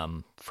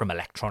 from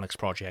electronics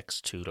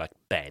projects to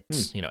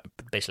beds,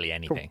 basically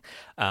anything.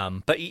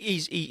 Cool. But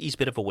he's a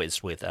bit of a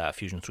whiz with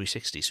Fusion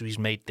 360, so he's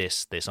made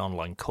this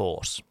online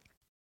course,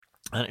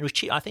 and it was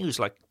cheap. I think it was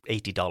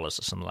 $80 or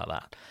something like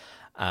that.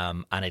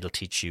 And it'll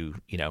teach you,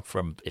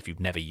 from if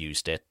you've never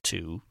used it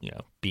to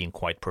being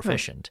quite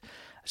proficient.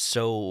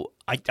 So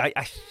I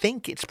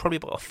think it's probably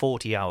about a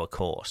 40-hour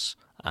course.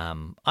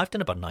 I've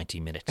done about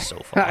 90 minutes so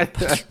far.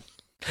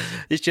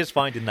 It's just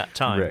finding that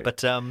time. Right.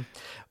 But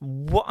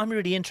what I'm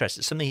really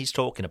interested, something he's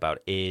talking about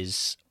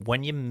is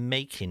when you're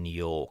making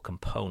your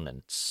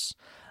components,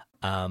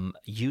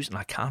 using,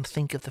 I can't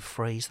think of the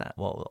phrase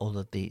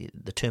or the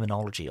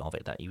terminology of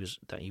it that he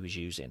was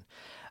using.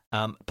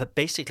 But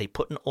basically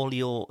putting all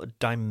your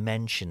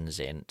dimensions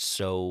in.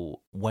 So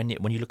when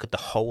you look at the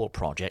whole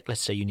project, let's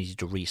say you needed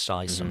to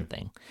resize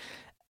something,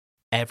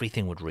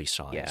 everything would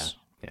resize.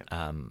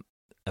 Yeah.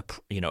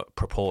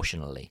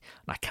 Proportionally.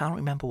 And I can't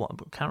remember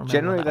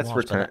Generally,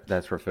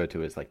 that's referred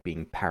to as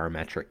being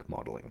parametric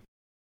modeling.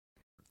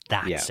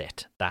 That's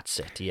it.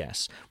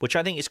 Yes, which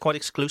I think is quite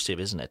exclusive,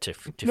 isn't it, to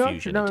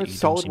Fusion? No,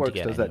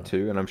 SolidWorks does that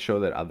too, and I'm sure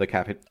that other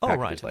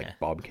packages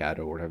Bobcat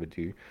or whatever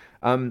do.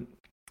 So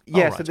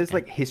there's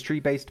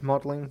history-based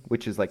modeling,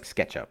 which is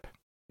SketchUp.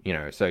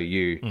 So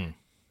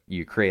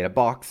you create a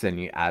box and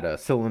you add a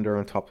cylinder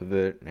on top of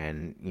it,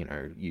 and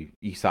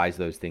you size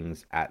those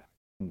things at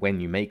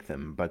when you make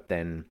them, but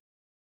then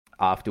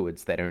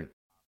afterwards they're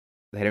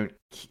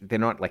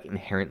not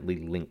inherently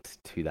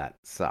linked to that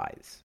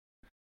size.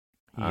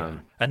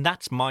 And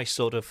that's my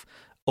sort of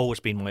always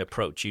been my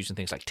approach, using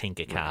things like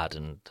Tinkercad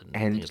and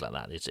things like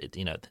that. It's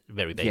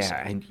very basic.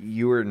 Yeah, and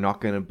you are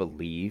not going to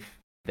believe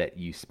that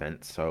you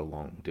spent so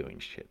long doing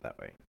shit that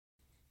way.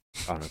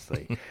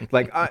 Honestly,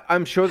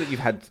 I'm sure that you've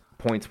had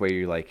points where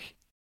you're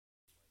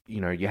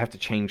you have to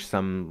change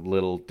some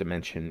little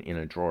dimension in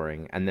a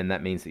drawing, and then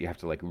that means that you have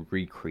to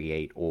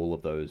recreate all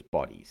of those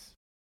bodies,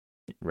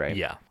 right?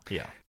 Yeah.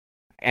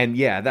 And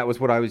yeah, that was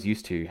what I was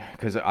used to,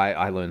 because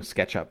I learned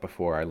SketchUp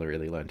before I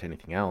really learned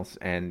anything else,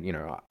 and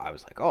I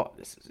was oh,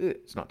 this is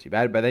it. It's not too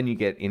bad. But then you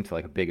get into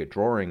a bigger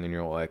drawing, and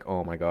you're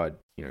oh my god,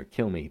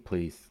 kill me,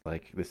 please.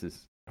 This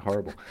is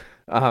horrible.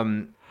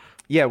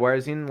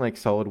 Whereas in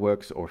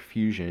SolidWorks or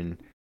Fusion,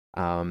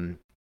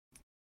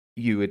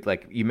 you would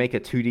like you make a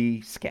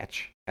 2D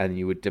sketch and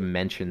you would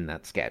dimension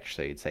that sketch.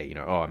 So you'd say,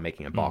 oh, I'm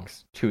making a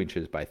box 2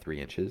 inches by 3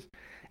 inches,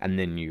 and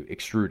then you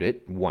extrude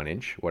it 1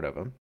 inch,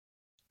 whatever,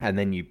 and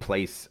then you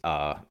place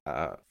a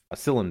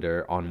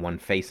cylinder on one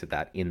face of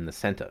that in the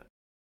center,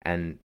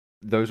 and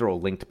those are all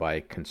linked by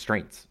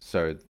constraints.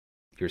 So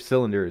your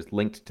cylinder is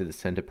linked to the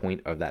center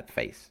point of that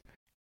face.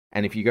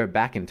 And if you go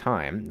back in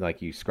time,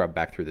 like you scrub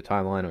back through the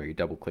timeline or you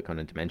double click on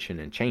a dimension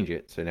and change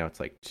it, so now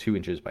it's like 2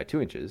 inches by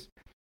 2 inches,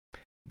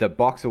 the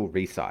box will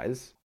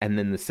resize and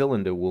then the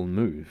cylinder will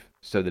move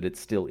so that it's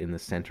still in the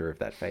center of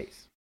that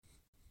face.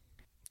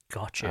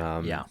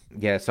 Gotcha. Yeah.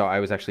 Yeah, so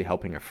I was actually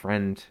helping a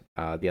friend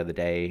the other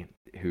day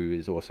who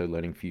is also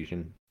learning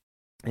Fusion,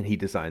 and he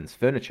designs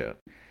furniture,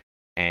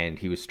 and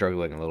he was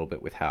struggling a little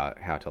bit with how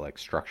to like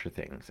structure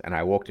things. And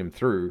I walked him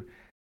through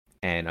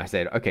and I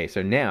said, okay,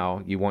 so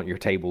now you want your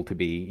table to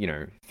be,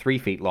 3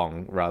 feet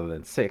long rather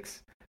than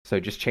 6. So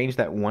just change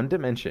that one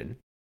dimension.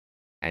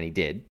 And he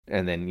did.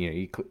 And then,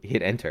 you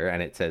hit enter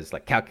and it says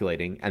like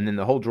calculating. And then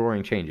the whole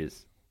drawing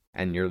changes.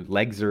 And your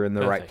legs are in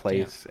the right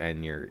place. Yeah.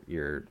 And your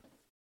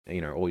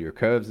all your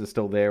curves are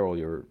still there. All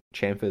your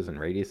chamfers and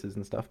radiuses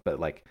and stuff. But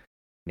like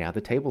now the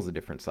table's a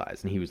different size.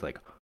 And he was like,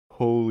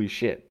 holy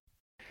shit.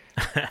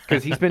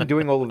 Because he's been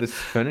doing all of this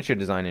furniture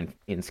design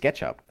in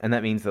SketchUp. And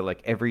that means that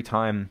like every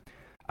time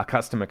a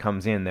customer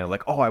comes in, they're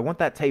like, oh, I want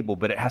that table,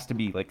 but it has to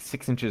be like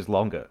 6 inches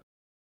longer.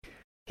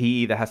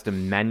 He either has to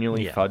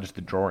manually fudge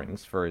the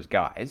drawings for his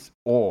guys,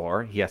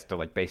 or he has to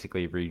like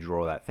basically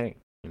redraw that thing,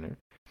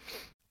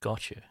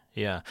 Gotcha.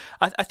 Yeah.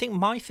 I think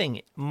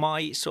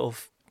my sort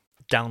of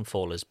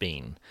downfall has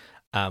been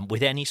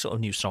with any sort of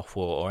new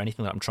software or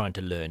anything that I'm trying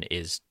to learn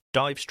is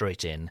dive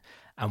straight in,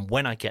 and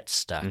when I get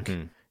stuck,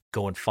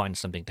 go and find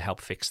something to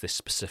help fix this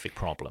specific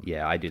problem.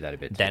 Yeah, I do that a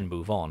bit too. Then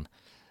move on.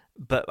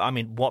 But I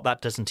mean, what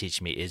that doesn't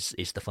teach me is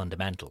the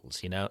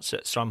fundamentals,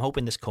 So I'm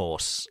hoping this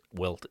course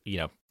will,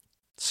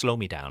 slow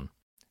me down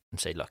and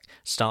say, look,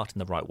 start in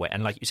the right way.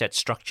 And like you said,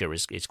 structure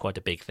is quite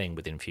a big thing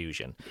within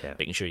Fusion,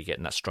 making sure you're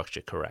getting that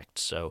structure correct.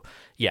 So,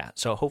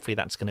 so hopefully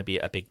that's going to be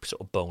a big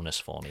sort of bonus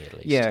for me at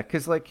least. Yeah,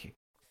 because like,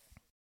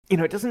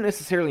 it doesn't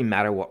necessarily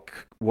matter what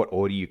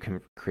order you can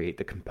create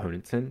the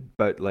components in,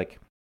 but like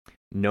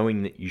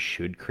knowing that you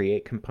should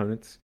create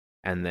components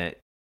and that,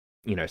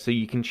 so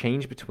you can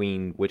change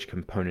between which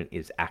component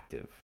is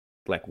active,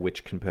 like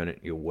which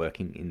component you're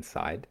working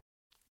inside.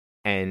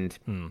 And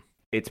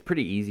it's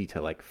pretty easy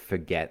to like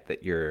forget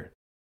that you're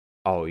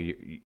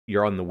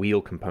on the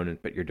wheel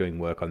component, but you're doing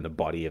work on the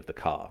body of the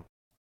car.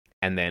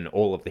 And then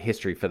all of the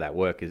history for that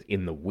work is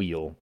in the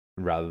wheel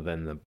rather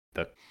than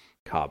the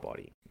car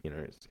body,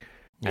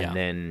 And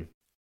then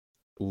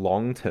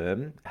long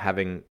term,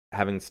 having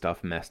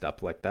stuff messed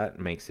up like that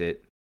makes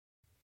it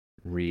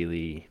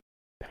really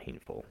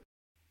painful.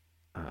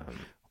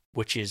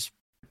 Which is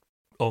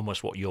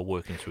almost what you're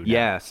working through now.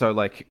 Yeah, so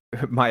like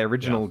my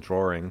original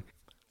drawing,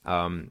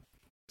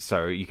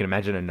 so you can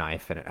imagine a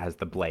knife and it has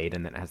the blade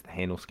and then it has the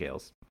handle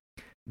scales.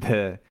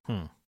 There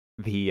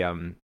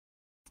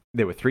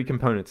were 3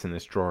 components in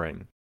this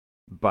drawing,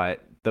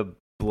 but the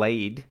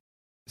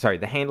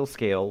handle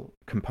scale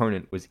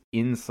component was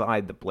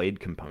inside the blade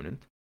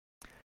component.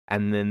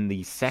 And then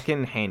the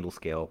second handle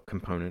scale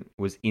component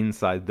was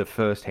inside the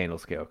first handle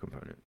scale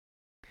component.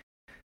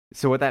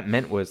 So what that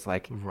meant was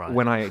like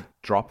when I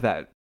drop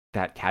that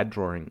CAD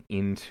drawing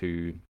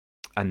into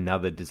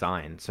another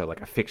design, so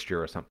like a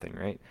fixture or something,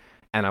 right?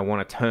 And I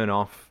want to turn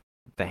off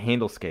the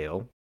handle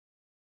scale,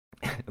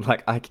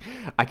 like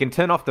I can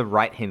turn off the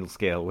right handle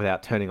scale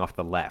without turning off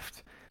the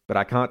left, but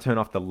I can't turn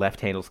off the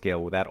left handle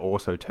scale without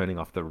also turning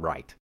off the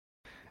right.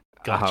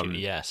 Gotcha.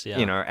 Yes, yeah.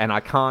 And I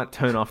can't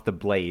turn off the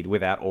blade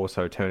without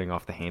also turning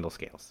off the handle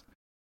scales.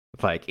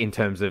 Like in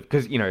terms of,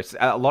 because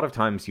a lot of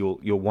times you'll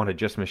want to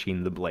just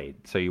machine the blade,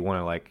 so you want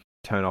to like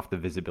turn off the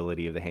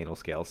visibility of the handle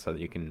scales so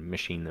that you can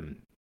machine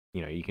them.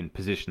 You can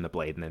position the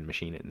blade and then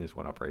machine it in this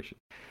one operation.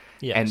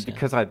 Yes, and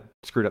because I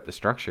screwed up the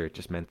structure, it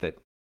just meant that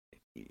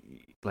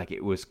like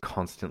it was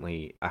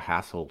constantly a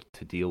hassle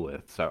to deal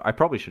with. So I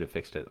probably should have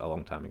fixed it a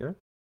long time ago.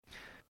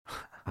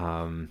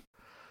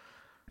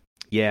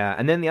 Yeah,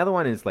 and then the other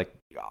one is like,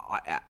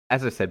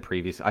 as I said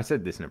I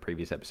said this in a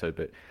previous episode,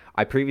 but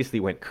I previously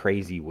went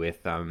crazy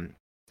with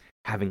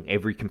having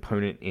every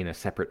component in a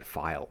separate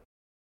file.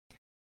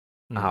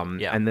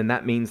 And then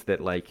that means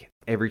that like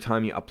every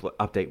time you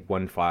update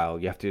one file,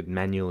 you have to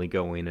manually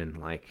go in and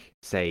like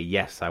say,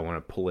 yes, I want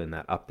to pull in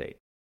that update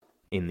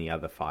in the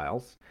other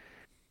files.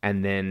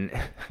 And then,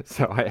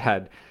 so I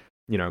had,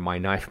 my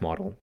knife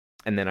model,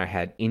 and then I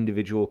had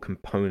individual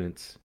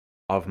components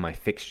of my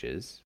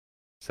fixtures.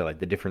 So like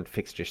the different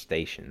fixture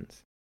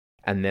stations.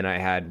 And then I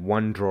had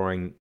one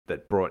drawing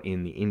that brought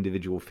in the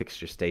individual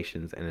fixture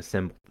stations and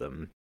assembled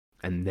them,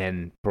 and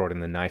then brought in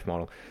the knife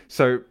model.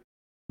 So,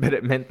 but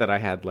it meant that I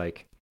had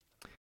like,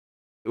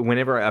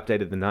 whenever I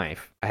updated the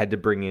knife, I had to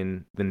bring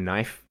in the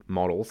knife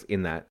models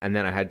in that, and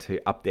then I had to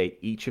update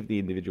each of the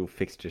individual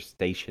fixture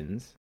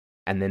stations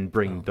and then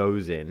bring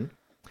those in.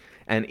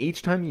 And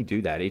each time you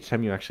do that, each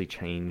time you actually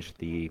change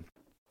the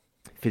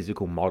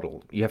physical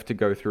model. You have to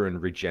go through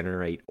and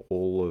regenerate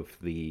all of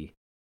the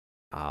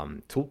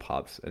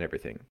toolpaths and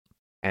everything.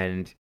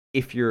 And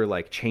if you're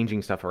like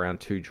changing stuff around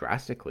too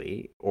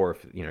drastically, or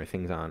if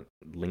things aren't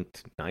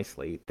linked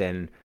nicely,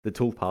 then the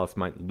toolpaths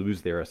might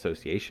lose their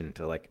association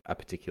to like a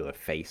particular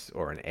face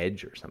or an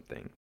edge or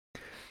something.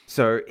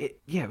 So it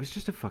was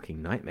just a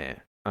fucking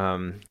nightmare.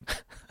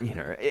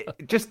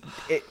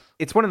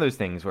 It's one of those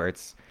things where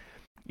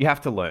you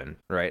have to learn,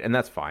 right? And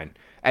that's fine.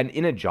 And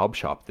in a job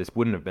shop, this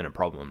wouldn't have been a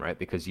problem, right?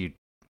 Because you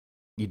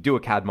do a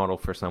CAD model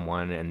for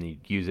someone and you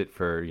use it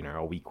for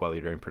a week while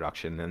you're doing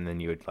production, and then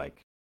you would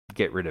like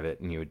get rid of it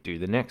and you would do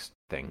the next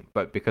thing.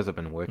 But because I've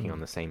been working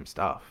on the same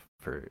stuff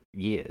for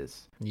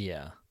years,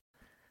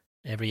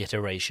 every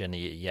iteration,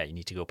 you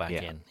need to go back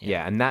in.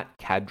 And that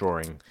CAD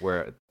drawing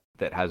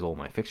that has all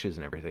my fixtures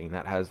and everything,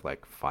 that has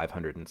like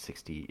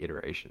 560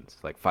 iterations,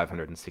 like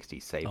 560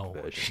 saved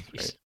versions.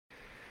 Right?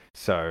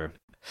 So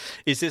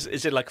is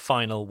it like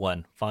final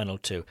 1, final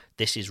 2?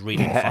 This is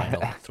really the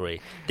final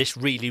 3. This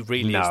really is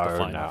the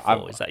final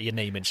 4. Is that your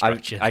naming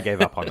structure? I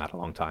gave up on that a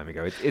long time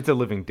ago. It's a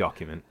living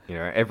document.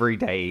 Every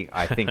day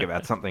I think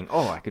about something.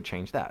 Oh, I could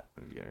change that.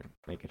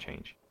 Make a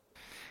change.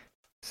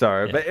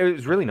 So, but it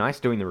was really nice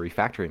doing the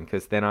refactoring,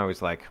 because then I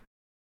was like,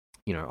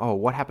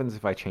 what happens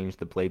if I change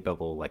the blade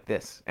bevel like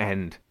this?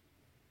 And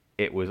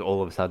it was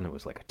all of a sudden it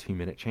was like a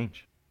 2-minute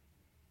change.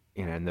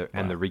 And the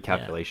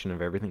recalculation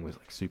of everything was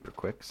like super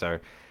quick. So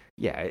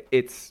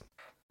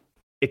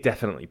it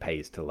definitely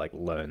pays to like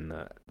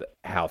learn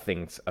how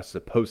things are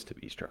supposed to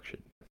be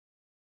structured.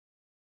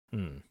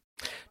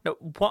 Now,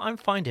 what I'm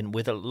finding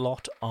with a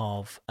lot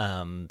of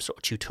sort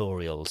of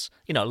tutorials,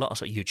 a lot of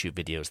sort of YouTube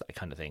videos, that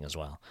kind of thing as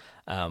well,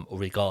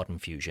 regarding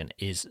Fusion,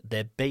 is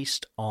they're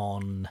based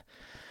on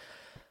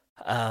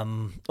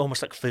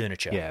almost like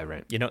furniture. Yeah,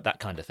 right. That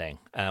kind of thing.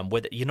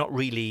 Whether you're not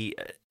really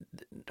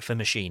for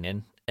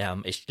machining,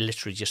 it's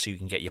literally just so you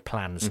can get your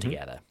plans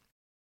together.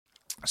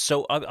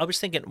 So I was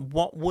thinking,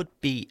 what would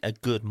be a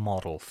good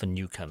model for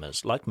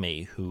newcomers like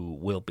me who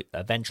will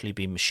eventually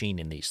be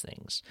machining these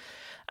things?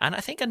 And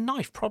I think a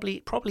knife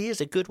probably is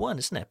a good one,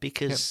 isn't it?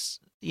 Because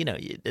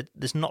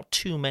there's not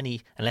too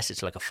many, unless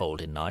it's like a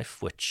folding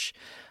knife, which,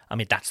 I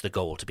mean, that's the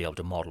goal, to be able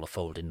to model a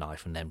folding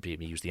knife and then be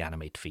able to use the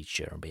animate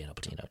feature and being able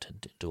to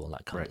to do all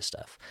that kind of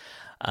stuff.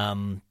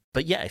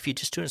 But yeah, if you're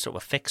just doing sort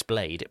of a fixed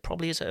blade, it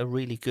probably is a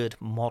really good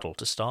model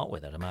to start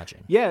with, I'd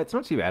imagine. Yeah, it's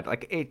not too bad.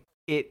 Like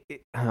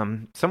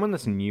someone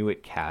that's new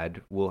at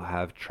CAD will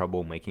have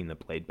trouble making the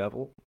blade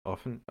bevel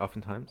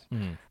oftentimes.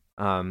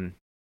 I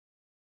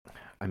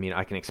mean,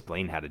 I can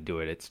explain how to do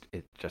it.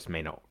 It just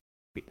may not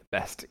be the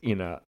best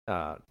in a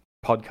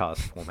podcast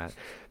format.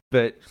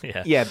 But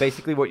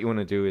basically what you want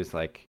to do is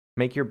like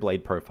make your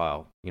blade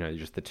profile,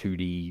 just the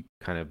 2D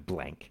kind of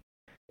blank.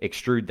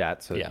 Extrude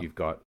that so that you've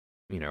got,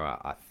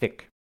 a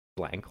thick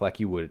blank, like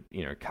you would,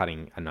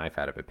 cutting a knife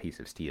out of a piece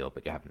of steel,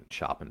 but you haven't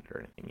sharpened it or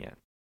anything yet.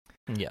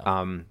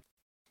 Yeah.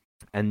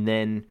 And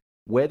then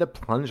where the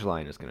plunge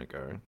line is going to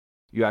go,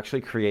 you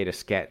actually create a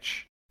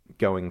sketch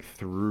going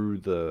through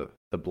the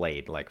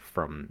blade, like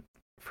from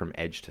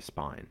edge to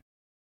spine.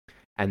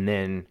 And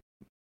then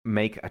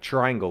make a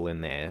triangle in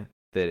there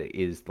that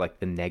is like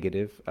the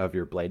negative of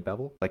your blade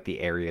bevel, like the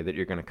area that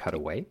you're going to cut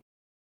away.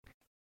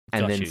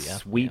 And then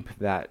sweep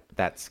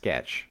that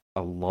sketch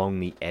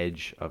along the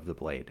edge of the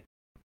blade.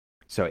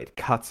 So it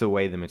cuts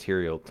away the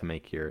material to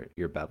make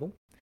your bevel.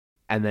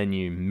 And then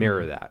you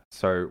mirror that.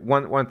 So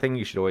one thing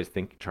you should always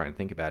try and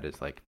think about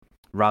is like,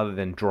 rather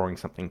than drawing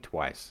something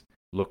twice,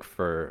 look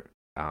for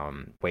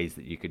ways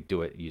that you could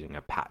do it using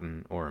a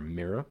pattern or a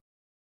mirror.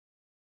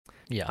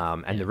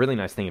 And the really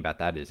nice thing about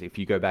that is if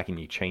you go back and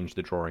you change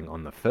the drawing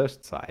on the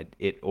first side,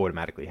 it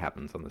automatically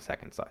happens on the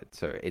second side.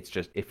 So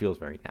it feels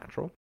very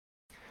natural.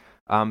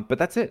 But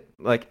that's it.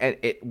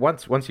 Like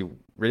once you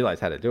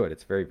realize how to do it,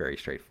 it's very, very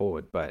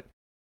straightforward. But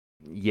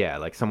yeah,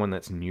 like someone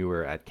that's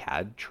newer at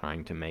CAD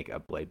trying to make a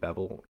blade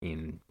bevel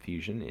in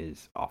Fusion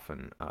is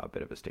often a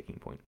bit of a sticking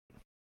point.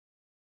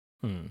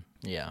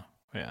 Yeah.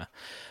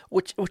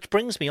 Which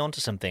brings me on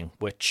to something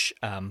which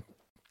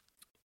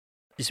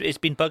it's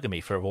been bugging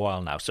me for a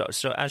while now. So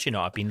as you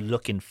know, I've been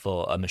looking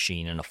for a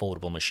machine, an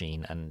affordable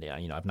machine, and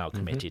I've now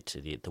committed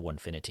to the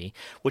Onefinity,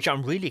 which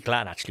I'm really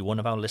glad actually one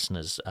of our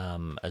listeners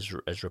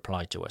has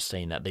replied to us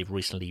saying that they've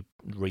recently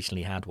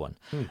had one,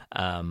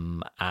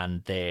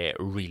 and they're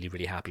really,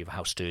 really happy with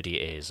how sturdy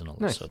it is and all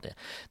that. So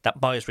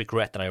that buyer's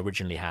regret that I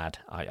originally had,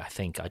 I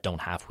think I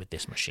don't have with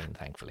this machine,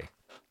 thankfully.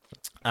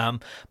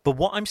 But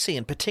what I'm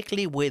seeing,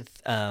 particularly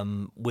with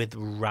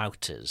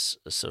routers,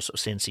 so sort of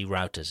CNC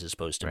routers as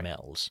opposed to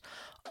mills,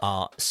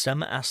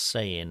 some are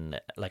saying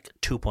like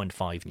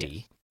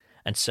 2.5D,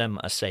 and some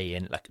are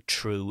saying like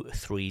true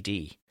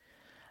 3D.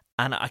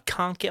 And I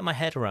can't get my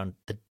head around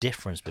the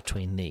difference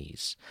between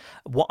these.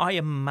 What I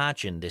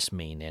imagine this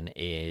meaning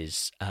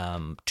is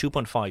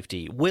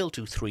 2.5D will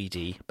do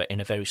 3D, but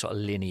in a very sort of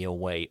linear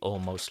way,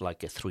 almost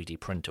like a 3D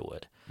printer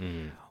would.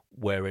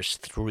 Whereas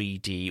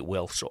 3D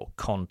will sort of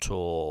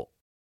contour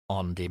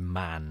on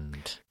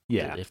demand.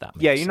 Yeah, if that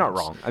makes you're sense. not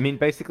wrong. I mean,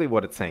 basically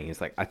what it's saying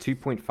is like a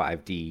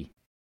 2.5D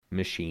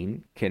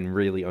machine can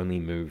really only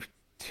move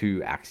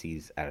 2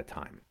 axes at a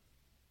time.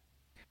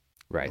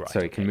 Right. So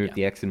it can move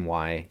the X and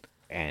Y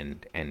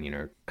and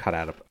cut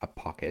out a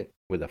pocket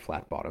with a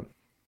flat bottom.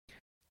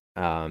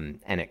 And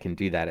it can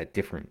do that at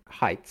different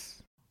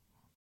heights,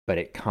 but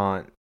it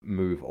can't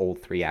move all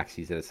 3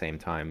 axes at the same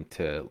time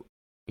to,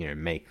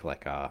 make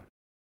like a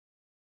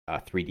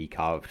 3D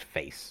carved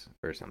face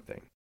or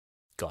something.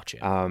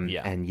 Gotcha.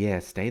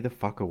 And stay the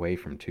fuck away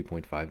from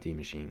 2.5D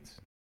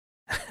machines.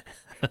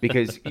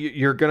 Because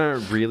you're going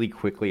to really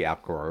quickly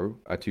outgrow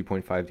a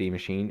 2.5D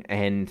machine.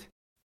 And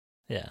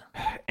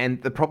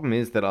the problem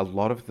is that a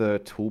lot of the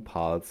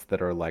toolpaths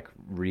that are like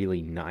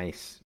really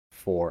nice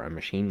for a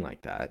machine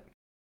like that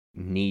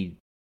need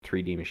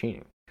 3D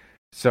machining.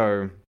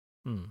 So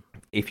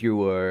if you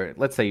were,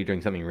 let's say you're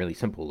doing something really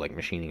simple, like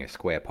machining a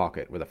square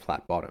pocket with a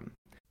flat bottom,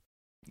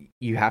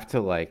 you have to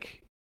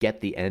like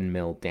get the end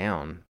mill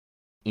down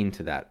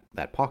into that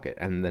pocket.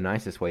 And the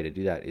nicest way to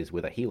do that is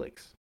with a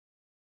helix,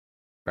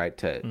 right?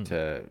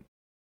 To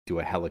do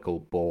a helical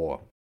bore,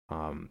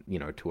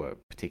 to a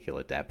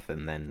particular depth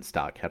and then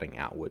start cutting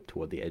outward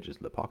toward the edges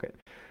of the pocket.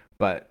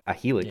 But a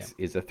helix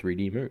is a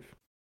 3D move.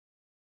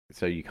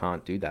 So you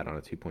can't do that on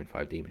a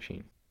 2.5D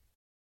machine.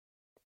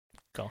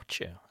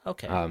 Gotcha.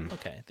 Okay.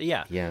 Okay.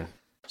 Yeah.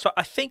 So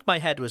I think my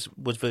head was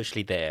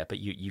virtually there, but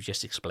you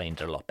just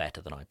explained it a lot better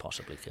than I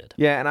possibly could.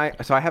 Yeah, and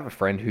I have a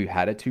friend who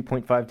had a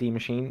 2.5D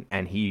machine,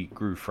 and he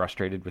grew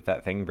frustrated with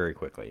that thing very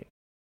quickly.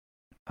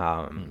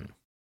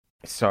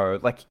 So,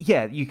 like,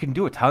 yeah, you can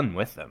do a ton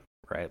with them,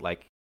 right?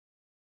 Like,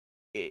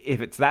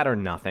 if it's that or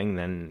nothing,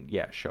 then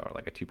yeah, sure,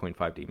 like a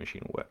 2.5D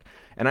machine will work.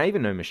 And I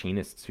even know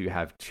machinists who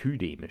have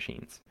 2D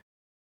machines.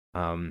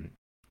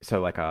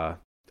 So like a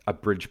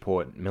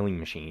Bridgeport milling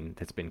machine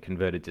that's been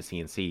converted to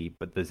CNC,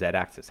 but the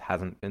Z-axis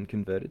hasn't been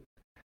converted.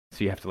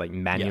 So you have to like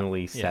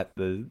manually set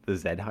the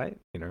Z height,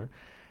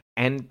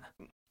 and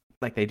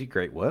like they do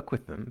great work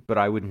with them, but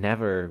I would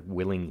never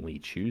willingly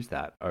choose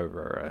that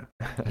over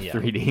a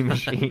 3D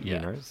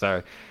machine,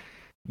 So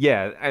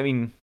yeah, I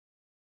mean,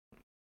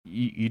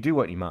 you do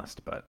what you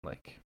must, but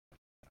like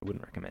I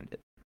wouldn't recommend it.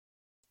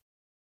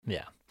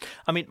 Yeah.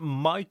 I mean,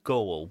 my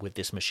goal with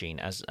this machine,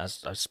 as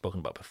I've spoken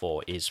about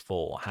before, is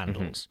for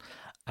handles.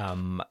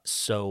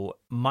 So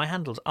my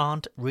handles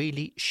aren't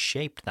really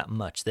shaped that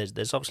much.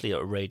 There's obviously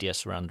a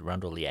radius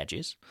around all the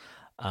edges.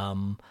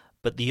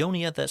 But the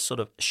only other sort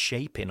of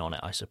shaping on it,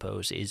 I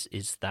suppose,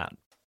 is that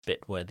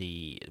bit where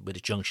the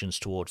junctions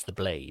towards the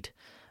blade,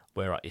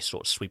 where it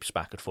sort of sweeps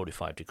back at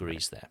 45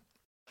 degrees there.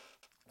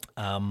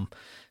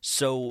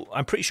 So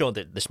I'm pretty sure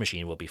that this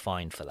machine will be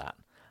fine for that.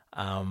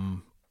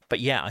 But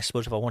yeah, I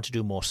suppose if I want to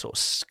do more sort of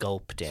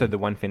sculpting... So the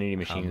Onefinity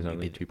machine is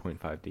only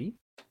 2.5D?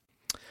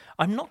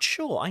 I'm not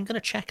sure. I'm going to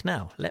check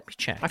now. Let me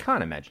check. I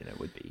can't imagine it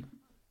would be.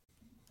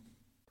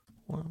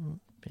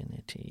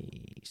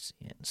 Onefinity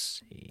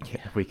CNC.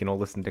 Yeah, we can all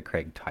listen to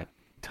Craig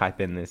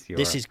type in this.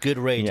 This is good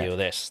radio,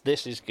 this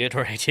is good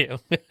radio.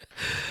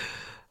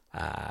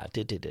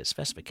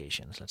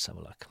 Specifications. Let's have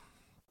a look.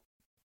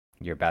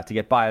 You're about to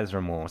get buyer's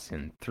remorse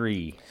in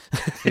 3,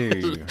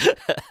 2...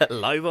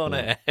 Live on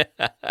air.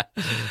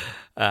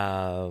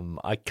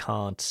 I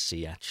can't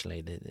see, actually.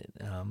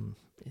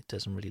 It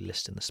doesn't really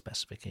list in the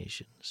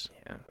specifications.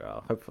 Yeah,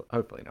 well,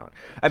 hopefully not.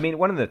 I mean,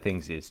 one of the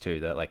things is,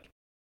 too, that, like,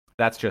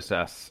 that's just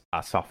a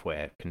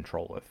software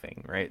controller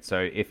thing, right?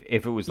 So if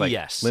it was, like,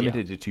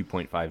 limited to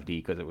 2.5D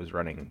because it was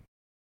running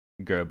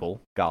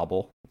Garble,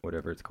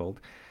 whatever it's called,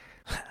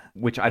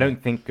 which I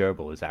don't think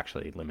Garble is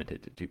actually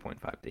limited to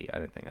 2.5D. I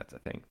don't think that's a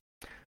thing.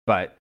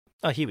 But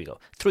here we go.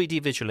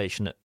 3D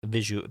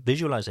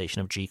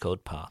visualization of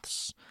G-code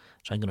paths.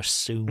 So I'm going to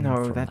assume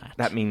from that.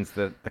 That means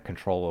that the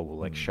controller will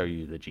like show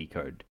you the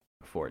G-code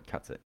before it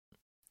cuts it.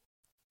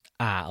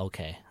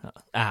 Okay.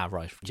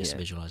 Right. Just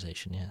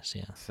visualization. Yes.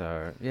 Yeah.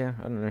 So yeah,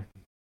 I don't know.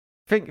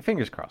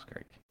 Fingers crossed,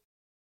 Greg.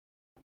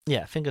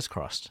 Yeah, fingers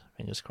crossed.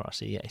 Fingers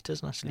crossed. Yeah, it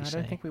doesn't actually say.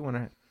 I don't think we want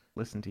to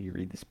listen to you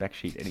read the spec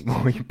sheet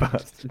anymore, you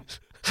bastard.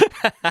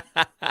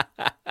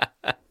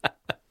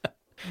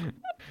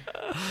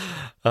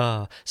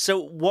 So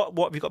what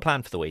have you got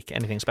planned for the week?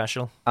 Anything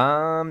special?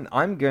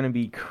 I'm going to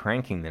be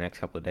cranking the next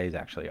couple of days,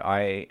 actually.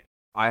 I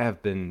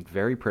have been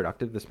very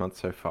productive this month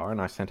so far,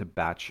 and I sent a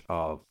batch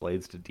of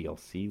Blades to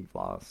DLC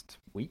last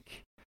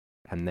week,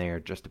 and they are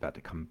just about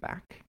to come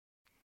back.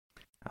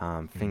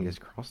 Fingers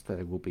crossed that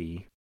it will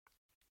be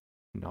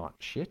not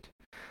shit.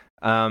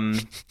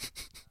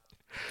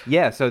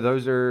 Yeah, so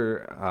those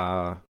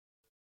are...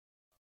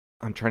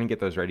 I'm trying to get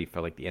those ready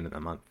for like the end of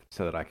the month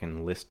so that I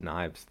can list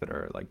knives that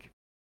are like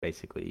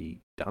basically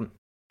done.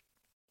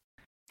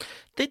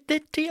 The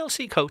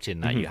DLC coating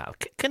that you have,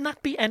 can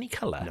that be any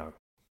color? No,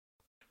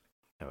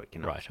 it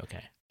cannot. Right,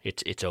 okay.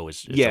 It's always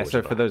so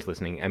black. For those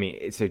listening, I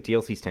mean, so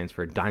DLC stands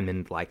for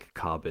diamond-like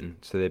carbon.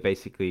 So they're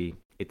basically,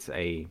 it's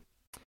a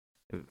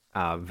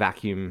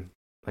vacuum,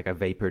 like a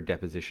vapor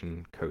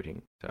deposition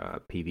coating,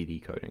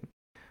 PVD coating.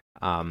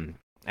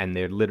 And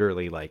they're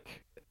literally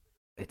like,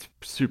 it's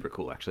super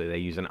cool, actually. They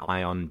use an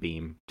ion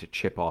beam to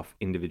chip off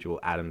individual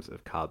atoms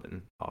of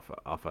carbon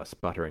off a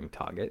sputtering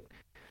target.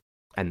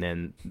 and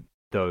then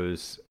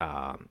those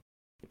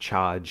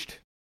charged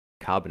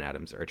carbon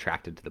atoms are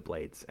attracted to the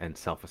blades and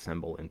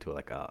self-assemble into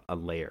like a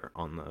layer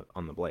on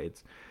the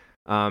blades.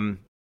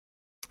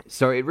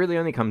 So it really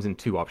only comes in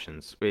two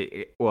options.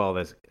 Well,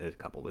 there's a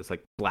couple. There's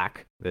like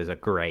black, there's a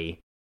gray,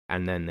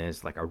 and then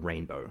there's like a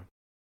rainbow.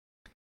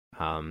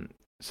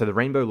 So the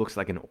rainbow looks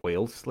like an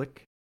oil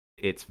slick.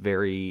 It's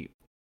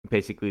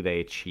basically they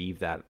achieve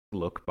that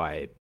look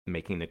by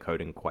making the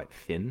coating quite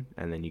thin,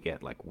 and then you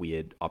get like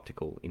weird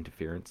optical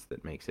interference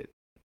that makes it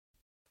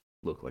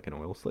look like an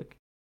oil slick.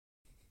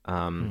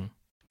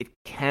 It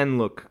can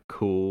look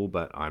cool,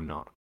 but I'm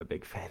not a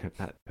big fan of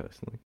that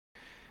personally.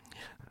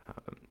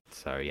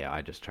 So yeah,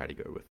 I just try to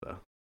go with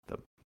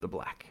the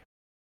black.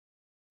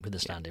 With the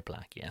standard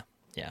black, yeah.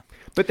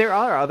 But there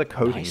are other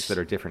coatings Nice. that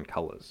are different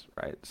colors,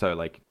 right? So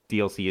like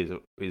DLC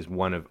is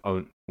one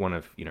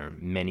of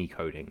many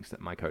coatings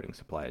that my coating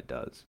supplier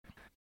does.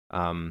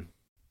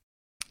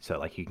 So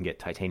like you can get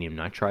titanium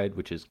nitride,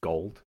 which is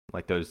gold.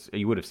 Like those,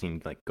 you would have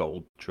seen like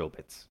gold drill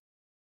bits.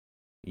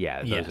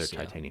 Yeah, those are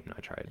titanium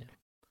nitride.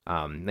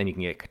 Yeah. Then you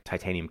can get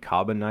titanium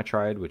carbon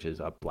nitride, which is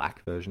a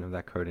black version of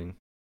that coating.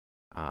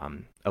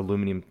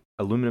 Aluminum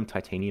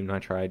titanium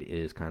nitride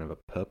is kind of a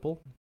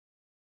purple.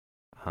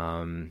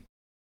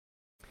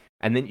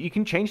 And then you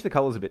can change the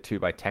colors a bit too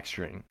by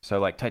texturing. So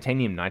like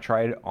titanium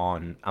nitride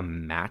on a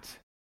matte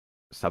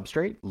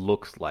substrate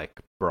looks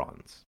like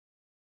bronze.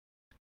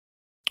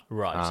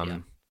 Right, yeah.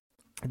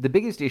 The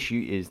biggest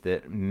issue is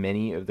that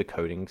many of the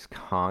coatings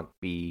can't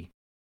be,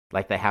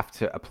 like they have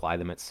to apply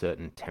them at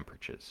certain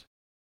temperatures.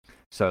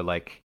 So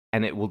like,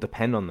 and it will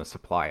depend on the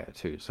supplier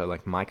too. So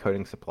like my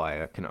coating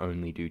supplier can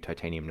only do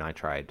titanium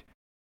nitride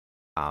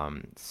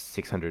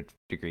 600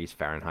 degrees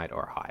Fahrenheit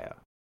or higher.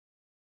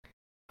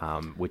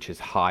 Which is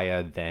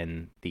higher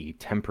than the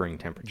tempering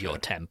temperature Your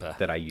temper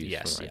that I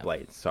use for my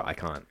blades. So I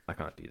can't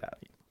do that.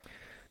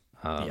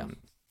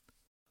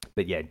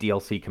 But yeah,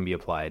 DLC can be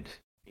applied,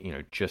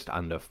 just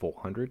under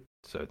 400,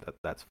 so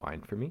that's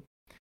fine for me.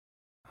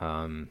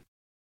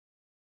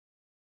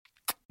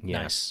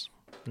 Yeah.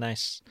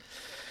 Nice.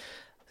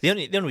 The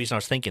only reason I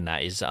was thinking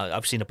that is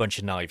I've seen a bunch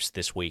of knives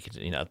this week.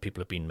 People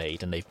have been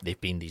made, and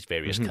they've been these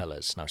various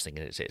colors. And I was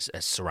thinking it's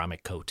a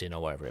ceramic coating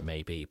or whatever it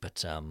may be.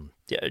 But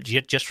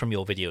just from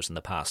your videos in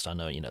the past, I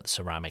know the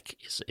ceramic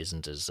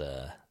isn't as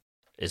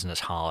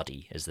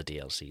hardy as the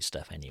DLC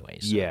stuff anyway.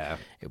 So yeah,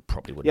 it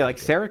probably wouldn't. Yeah, like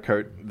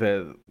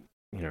Cerakote.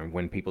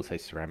 When people say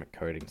ceramic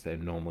coatings, they're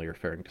normally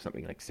referring to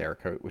something like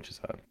Cerakote, which is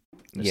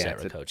it's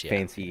a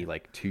fancy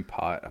like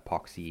 2-part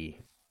epoxy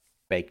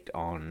baked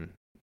on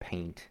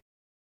paint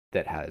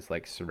that has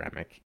like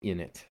ceramic in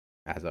it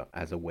as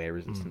a wear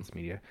resistance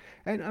media.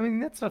 And I mean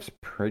that stuff's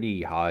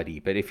pretty hardy,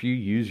 but if you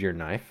use your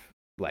knife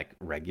like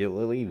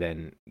regularly,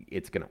 then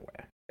it's gonna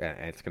wear,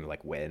 and it's gonna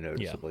like wear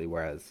noticeably.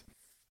 Whereas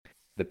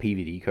the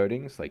PVD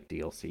coatings like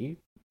DLC,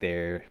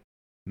 they're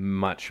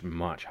much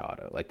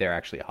harder. Like they're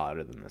actually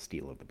harder than the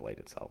steel of the blade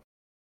itself.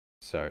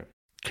 So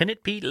can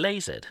it be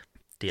lasered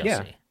DLC?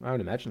 Yeah, I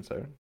would imagine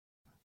so.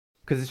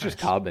 Because it's just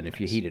carbon. If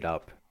you heat it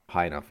up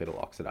high enough, it'll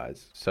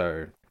oxidize.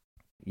 So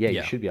yeah,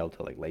 you should be able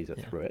to like laser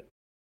through it,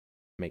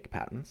 make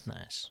patterns.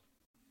 Nice.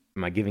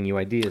 Am I giving you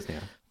ideas now?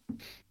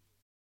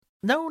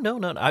 No.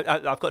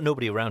 I've got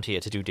nobody around here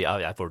to do.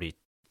 I've already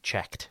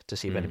checked to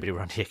see if anybody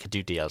around here could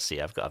do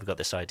DLC. I've got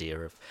this idea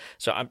of.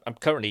 So I'm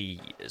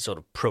currently sort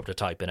of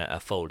prototyping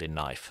a folding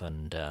knife,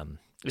 and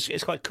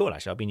it's quite cool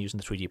actually. I've been using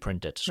the 3D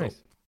printer to sort of,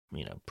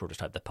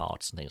 prototype the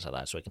parts and things like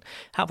that, so I can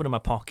have it in my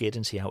pocket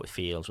and see how it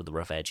feels with the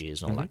rough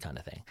edges and all that kind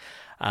of thing.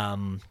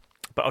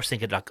 But I was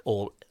thinking like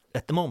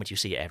at the moment you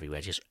see it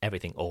everywhere, just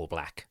everything all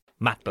black,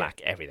 matte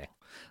black, everything.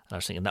 And I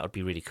was thinking that would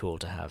be really cool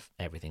to have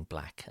everything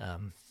black.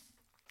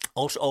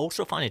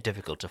 Also find it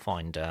difficult to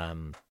find.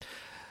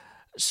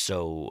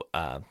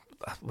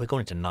 We're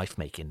going into knife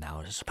making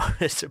now,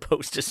 as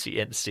opposed to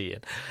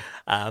CNCing.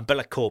 But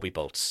like Corby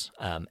bolts,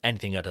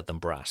 anything other than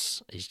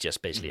brass is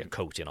just basically a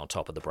coating on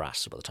top of the brass.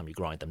 So by the time you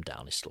grind them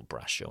down, it's still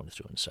brass showing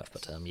through and stuff.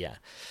 But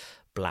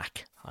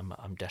black.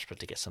 I'm desperate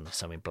to get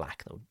something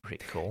black. That would be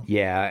pretty cool.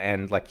 Yeah,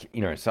 and like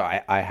so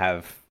I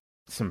have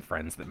some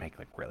friends that make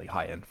like really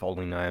high end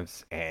folding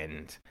knives,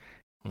 and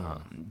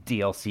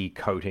DLC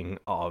coating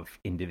of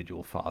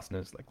individual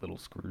fasteners, like little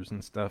screws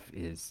and stuff,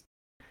 is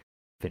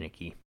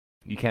finicky.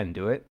 You can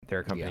do it. There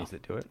are companies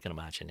that do it. I can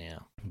imagine, yeah.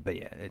 But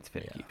yeah, it's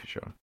finicky for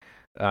sure.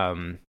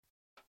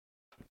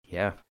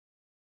 Yeah,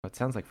 that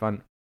sounds like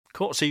fun.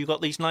 Cool. So you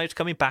got these knives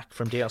coming back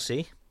from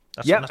DLC.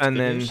 That's and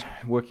then news.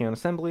 Working on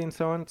assembly and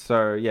so on.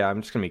 So yeah,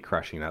 I'm just gonna be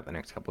crushing that the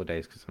next couple of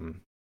days because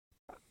I'm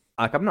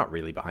not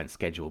really behind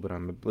schedule, but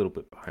I'm a little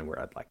bit behind where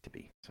I'd like to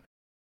be. So.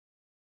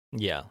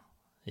 Yeah.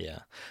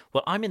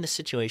 Well, I'm in the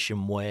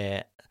situation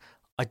where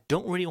I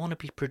don't really want to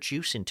be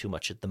producing too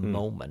much at the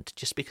moment,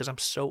 just because I'm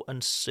so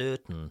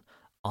uncertain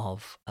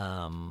of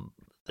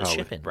the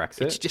shipping. With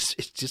Brexit? It's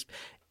just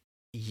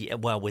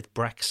with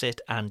Brexit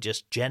and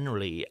just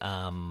generally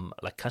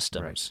like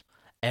customs. Right.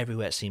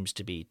 Everywhere seems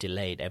to be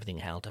delayed, everything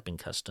held up in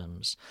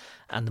customs.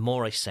 And the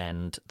more I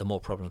send, the more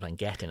problems I'm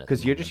getting.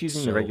 Because you're just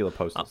using the regular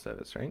postal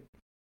service, right?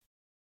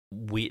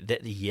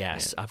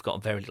 Yes, I've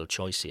got very little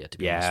choice here, to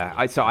be honest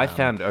Yeah, with you. I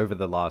found over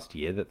the last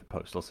year that the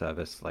postal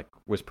service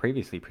was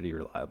previously pretty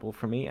reliable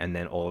for me, and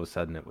then all of a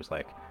sudden it was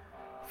like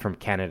from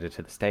Canada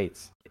to the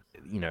States,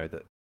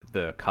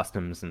 the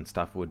customs and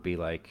stuff would be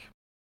like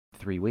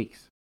 3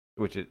 weeks,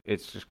 which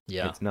it's just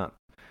it's nuts.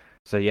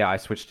 So yeah, I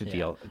switched to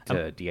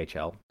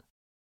DHL,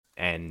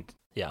 and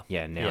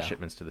now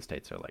shipments to the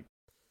States are like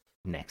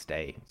next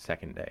day,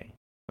 second day,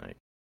 like.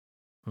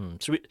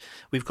 So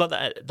we've got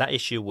that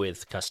issue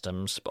with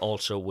customs, but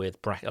also with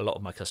a lot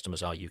of my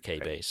customers are UK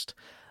based,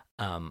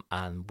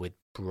 and with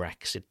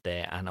Brexit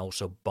there, and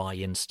also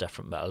buying stuff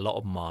from a lot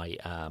of my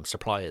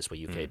suppliers were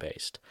UK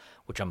based,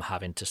 which I'm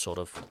having to sort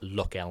of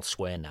look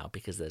elsewhere now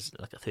because there's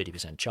like a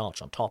 30%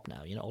 charge on top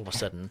now. All of a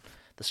sudden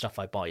the stuff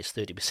I buy is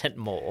 30%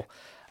 more,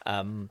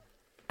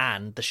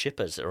 and the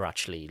shippers are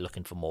actually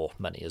looking for more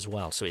money as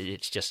well. So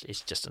it's just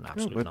an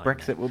absolute nightmare.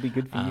 Brexit will be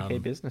good for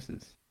UK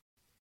businesses.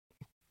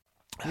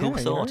 Who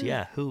thought?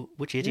 Yeah.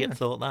 Which idiot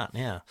thought that?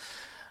 Yeah.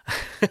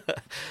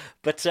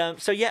 But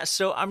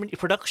so I mean,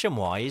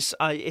 production-wise,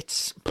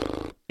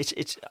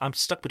 I'm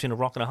stuck between a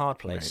rock and a hard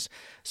place. Right.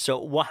 So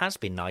what has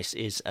been nice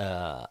is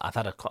I've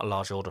had quite a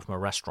large order from a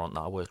restaurant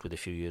that I worked with a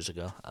few years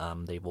ago.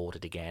 They've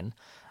ordered again,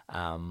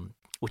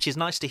 which is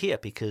nice to hear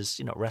because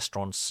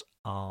restaurants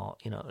are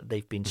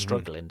they've been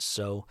struggling.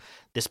 So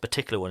this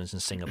particular one is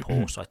in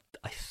Singapore, so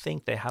I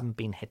think they haven't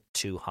been hit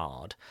too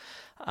hard.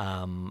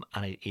 And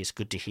it is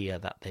good to hear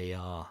that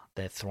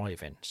they're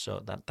thriving.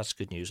 So that's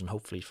good news, and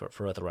hopefully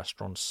for other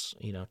restaurants,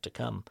 to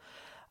come.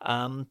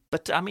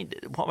 But I mean,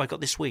 what have I got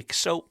this week?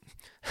 So,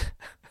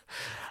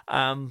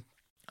 I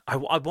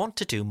want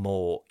to do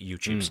more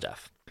YouTube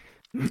stuff.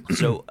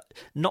 So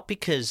not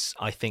because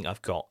I think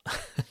I've got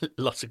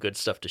lots of good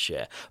stuff to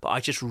share, but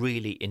I just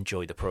really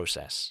enjoy the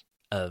process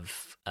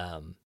of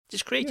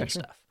just creating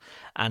stuff.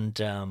 And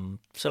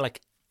so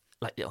like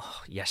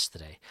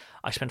yesterday,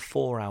 I spent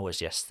 4 hours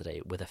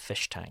yesterday with a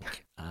fish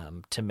tank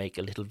to make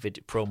a little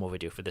promo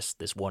video for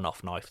this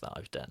one-off knife that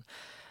I've done,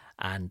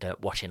 and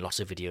watching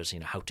lots of videos,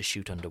 how to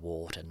shoot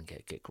underwater and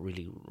get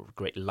really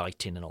great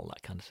lighting and all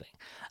that kind of thing.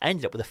 I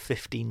ended up with a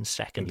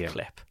 15-second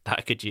clip that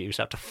I could use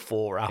after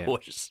 4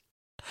 hours.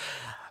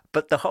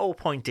 But the whole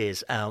point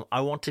is,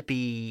 I want to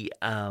be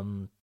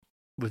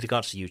with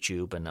regards to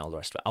YouTube and all the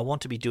rest of it, I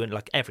want to be doing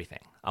like everything.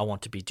 I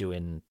want to be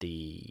doing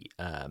the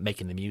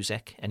making the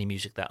music, any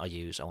music that I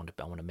use. I want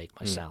to make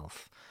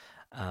myself,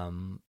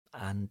 and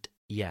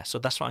so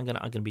that's what I'm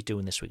gonna be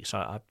doing this week.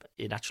 So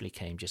it actually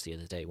came just the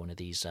other day, one of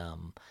these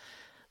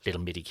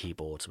little MIDI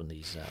keyboards, one of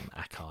these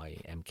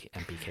Akai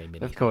MPK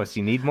MIDI. Of course,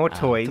 you need more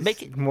toys,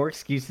 more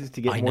excuses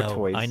to get more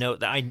toys. I know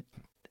that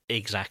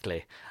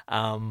exactly.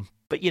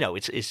 But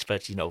it's for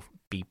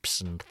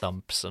beeps and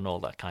thumps and all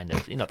that kind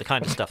of the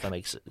kind of stuff that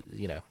makes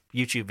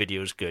YouTube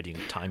videos good. You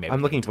can time everything.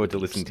 I'm looking forward to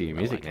listening to your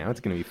music now. It's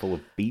going to be full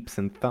of beeps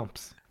and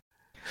thumps.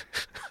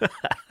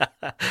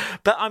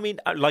 But I mean,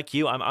 like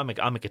you, I'm a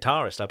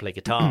guitarist. I play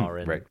guitar,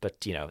 and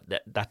but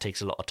that takes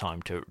a lot of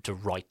time to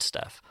write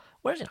stuff.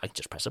 Whereas I can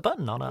just press a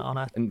button on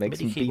a and make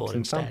MIDI some keyboard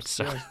beeps and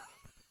instead. thumps.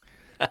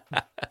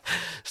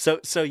 So.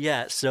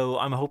 So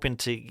I'm hoping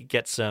to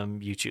get some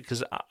YouTube,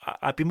 because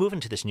I'll be moving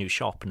to this new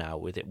shop now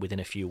within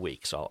a few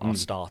weeks. I'll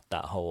start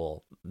that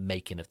whole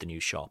making of the new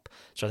shop.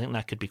 So I think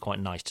that could be quite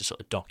nice to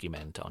sort of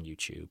document on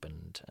YouTube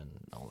and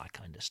all that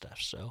kind of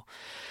stuff.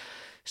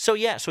 So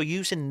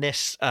using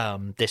this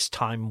this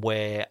time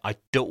where I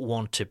don't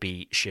want to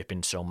be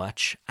shipping so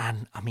much,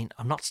 and I mean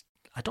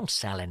I don't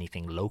sell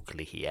anything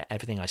locally here.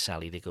 Everything I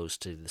sell either goes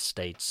to the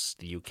States,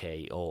 the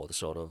UK, or the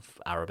sort of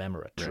Arab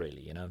Emirates,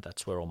 really.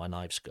 That's where all my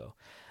knives go.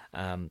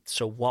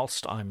 So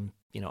whilst I'm,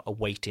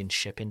 awaiting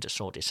shipping to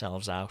sort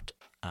itself out,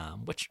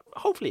 which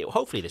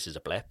hopefully this is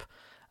a blip.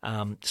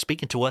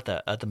 Speaking to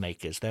other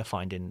makers, they're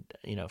finding,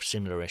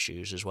 similar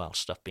issues as well,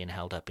 stuff being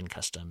held up in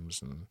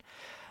customs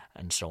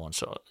and so on.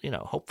 So,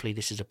 hopefully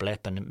this is a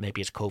blip, and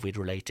maybe it's COVID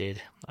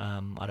related.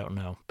 I don't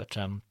know. But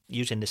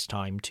using this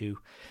time to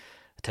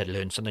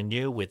learn something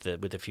new with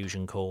the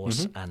Fusion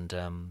course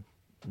and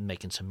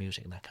making some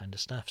music and that kind of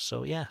stuff.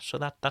 So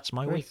that's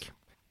my week.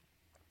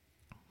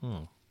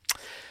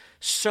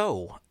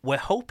 So we're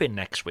hoping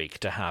next week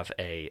to have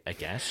a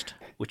guest,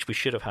 which we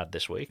should have had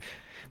this week.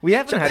 We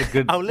haven't had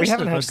good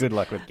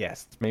luck with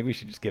guests. Maybe we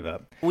should just give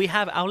up.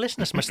 Our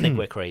listeners must think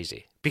we're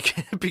crazy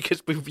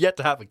because we've yet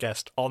to have a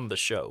guest on the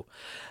show.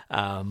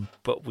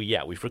 But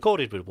we've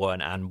recorded with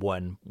one, and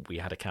one we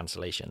had a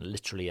cancellation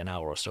literally an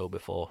hour or so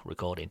before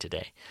recording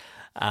today.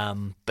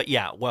 But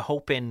we're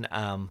hoping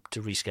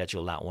to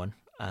reschedule that one.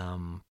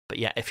 But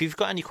if you've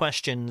got any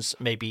questions,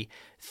 maybe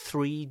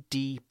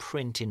 3D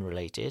printing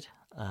related,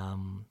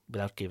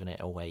 without giving it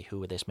away,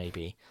 who this may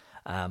be,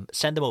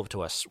 send them over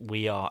to us.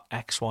 We are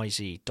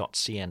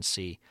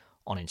xyz.cnc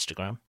on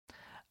Instagram,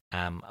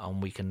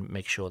 and we can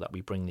make sure that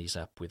we bring these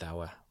up with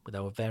our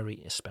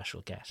very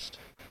special guest.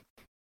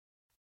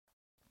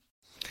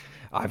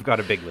 I've got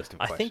a big list of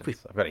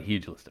questions. I've got a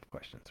huge list of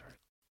questions.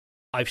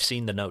 I've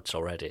seen the notes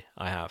already.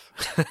 I have.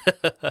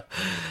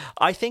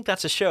 I think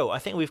that's a show. I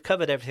think we've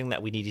covered everything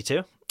that we needed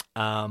to.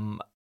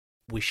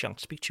 we shall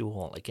speak to you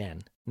all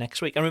again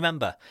next week. And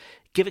remember,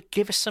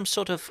 give us some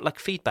sort of like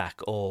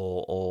feedback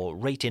or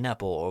rating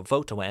up or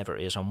vote or whatever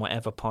it is on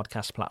whatever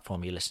podcast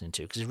platform you're listening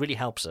to, because it really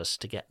helps us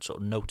to get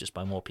sort of noticed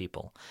by more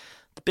people.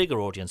 The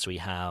bigger audience we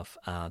have,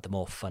 the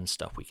more fun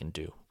stuff we can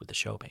do with the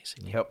show,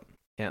 basically. Yep.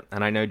 Yeah,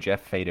 and I know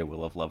Jeff Fader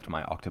will have loved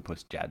my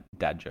octopus dad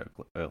joke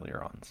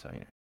earlier on, so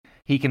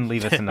he can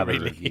leave us another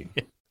review.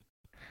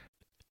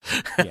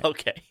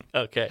 Okay.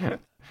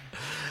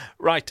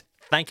 Right.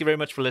 Thank you very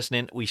much for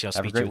listening. We shall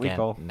speak to you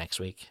again next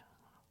week.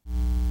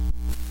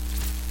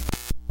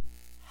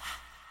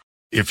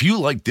 If you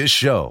like this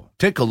show,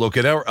 take a look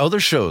at our other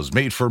shows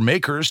made for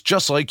makers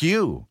just like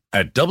you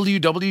at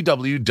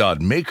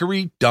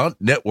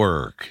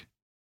www.makery.network.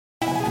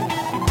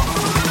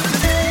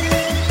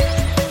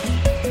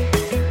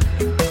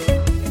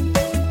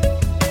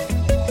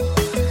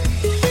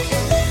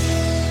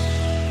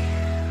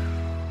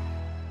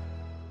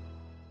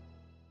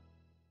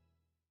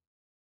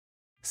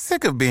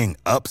 Sick of being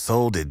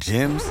upsold at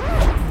gyms?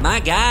 My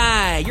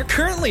guy, you're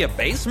currently a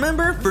base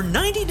member? For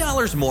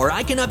 $90 more,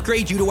 I can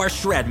upgrade you to our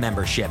Shred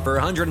membership. For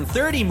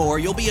 $130 more,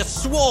 you'll be a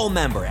Swole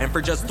member. And for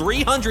just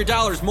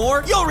 $300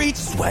 more, you'll reach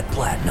Sweat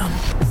Platinum.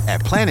 At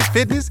Planet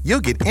Fitness,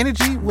 you'll get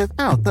energy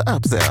without the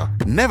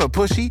upsell. Never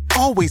pushy,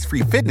 always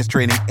free fitness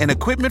training and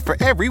equipment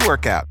for every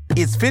workout.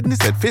 It's fitness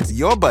that fits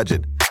your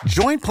budget.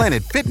 Join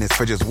Planet Fitness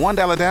for just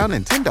 $1 down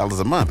and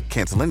 $10 a month.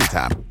 Cancel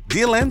anytime.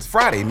 Deal ends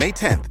Friday, May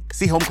 10th.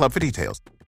 See Home Club for details.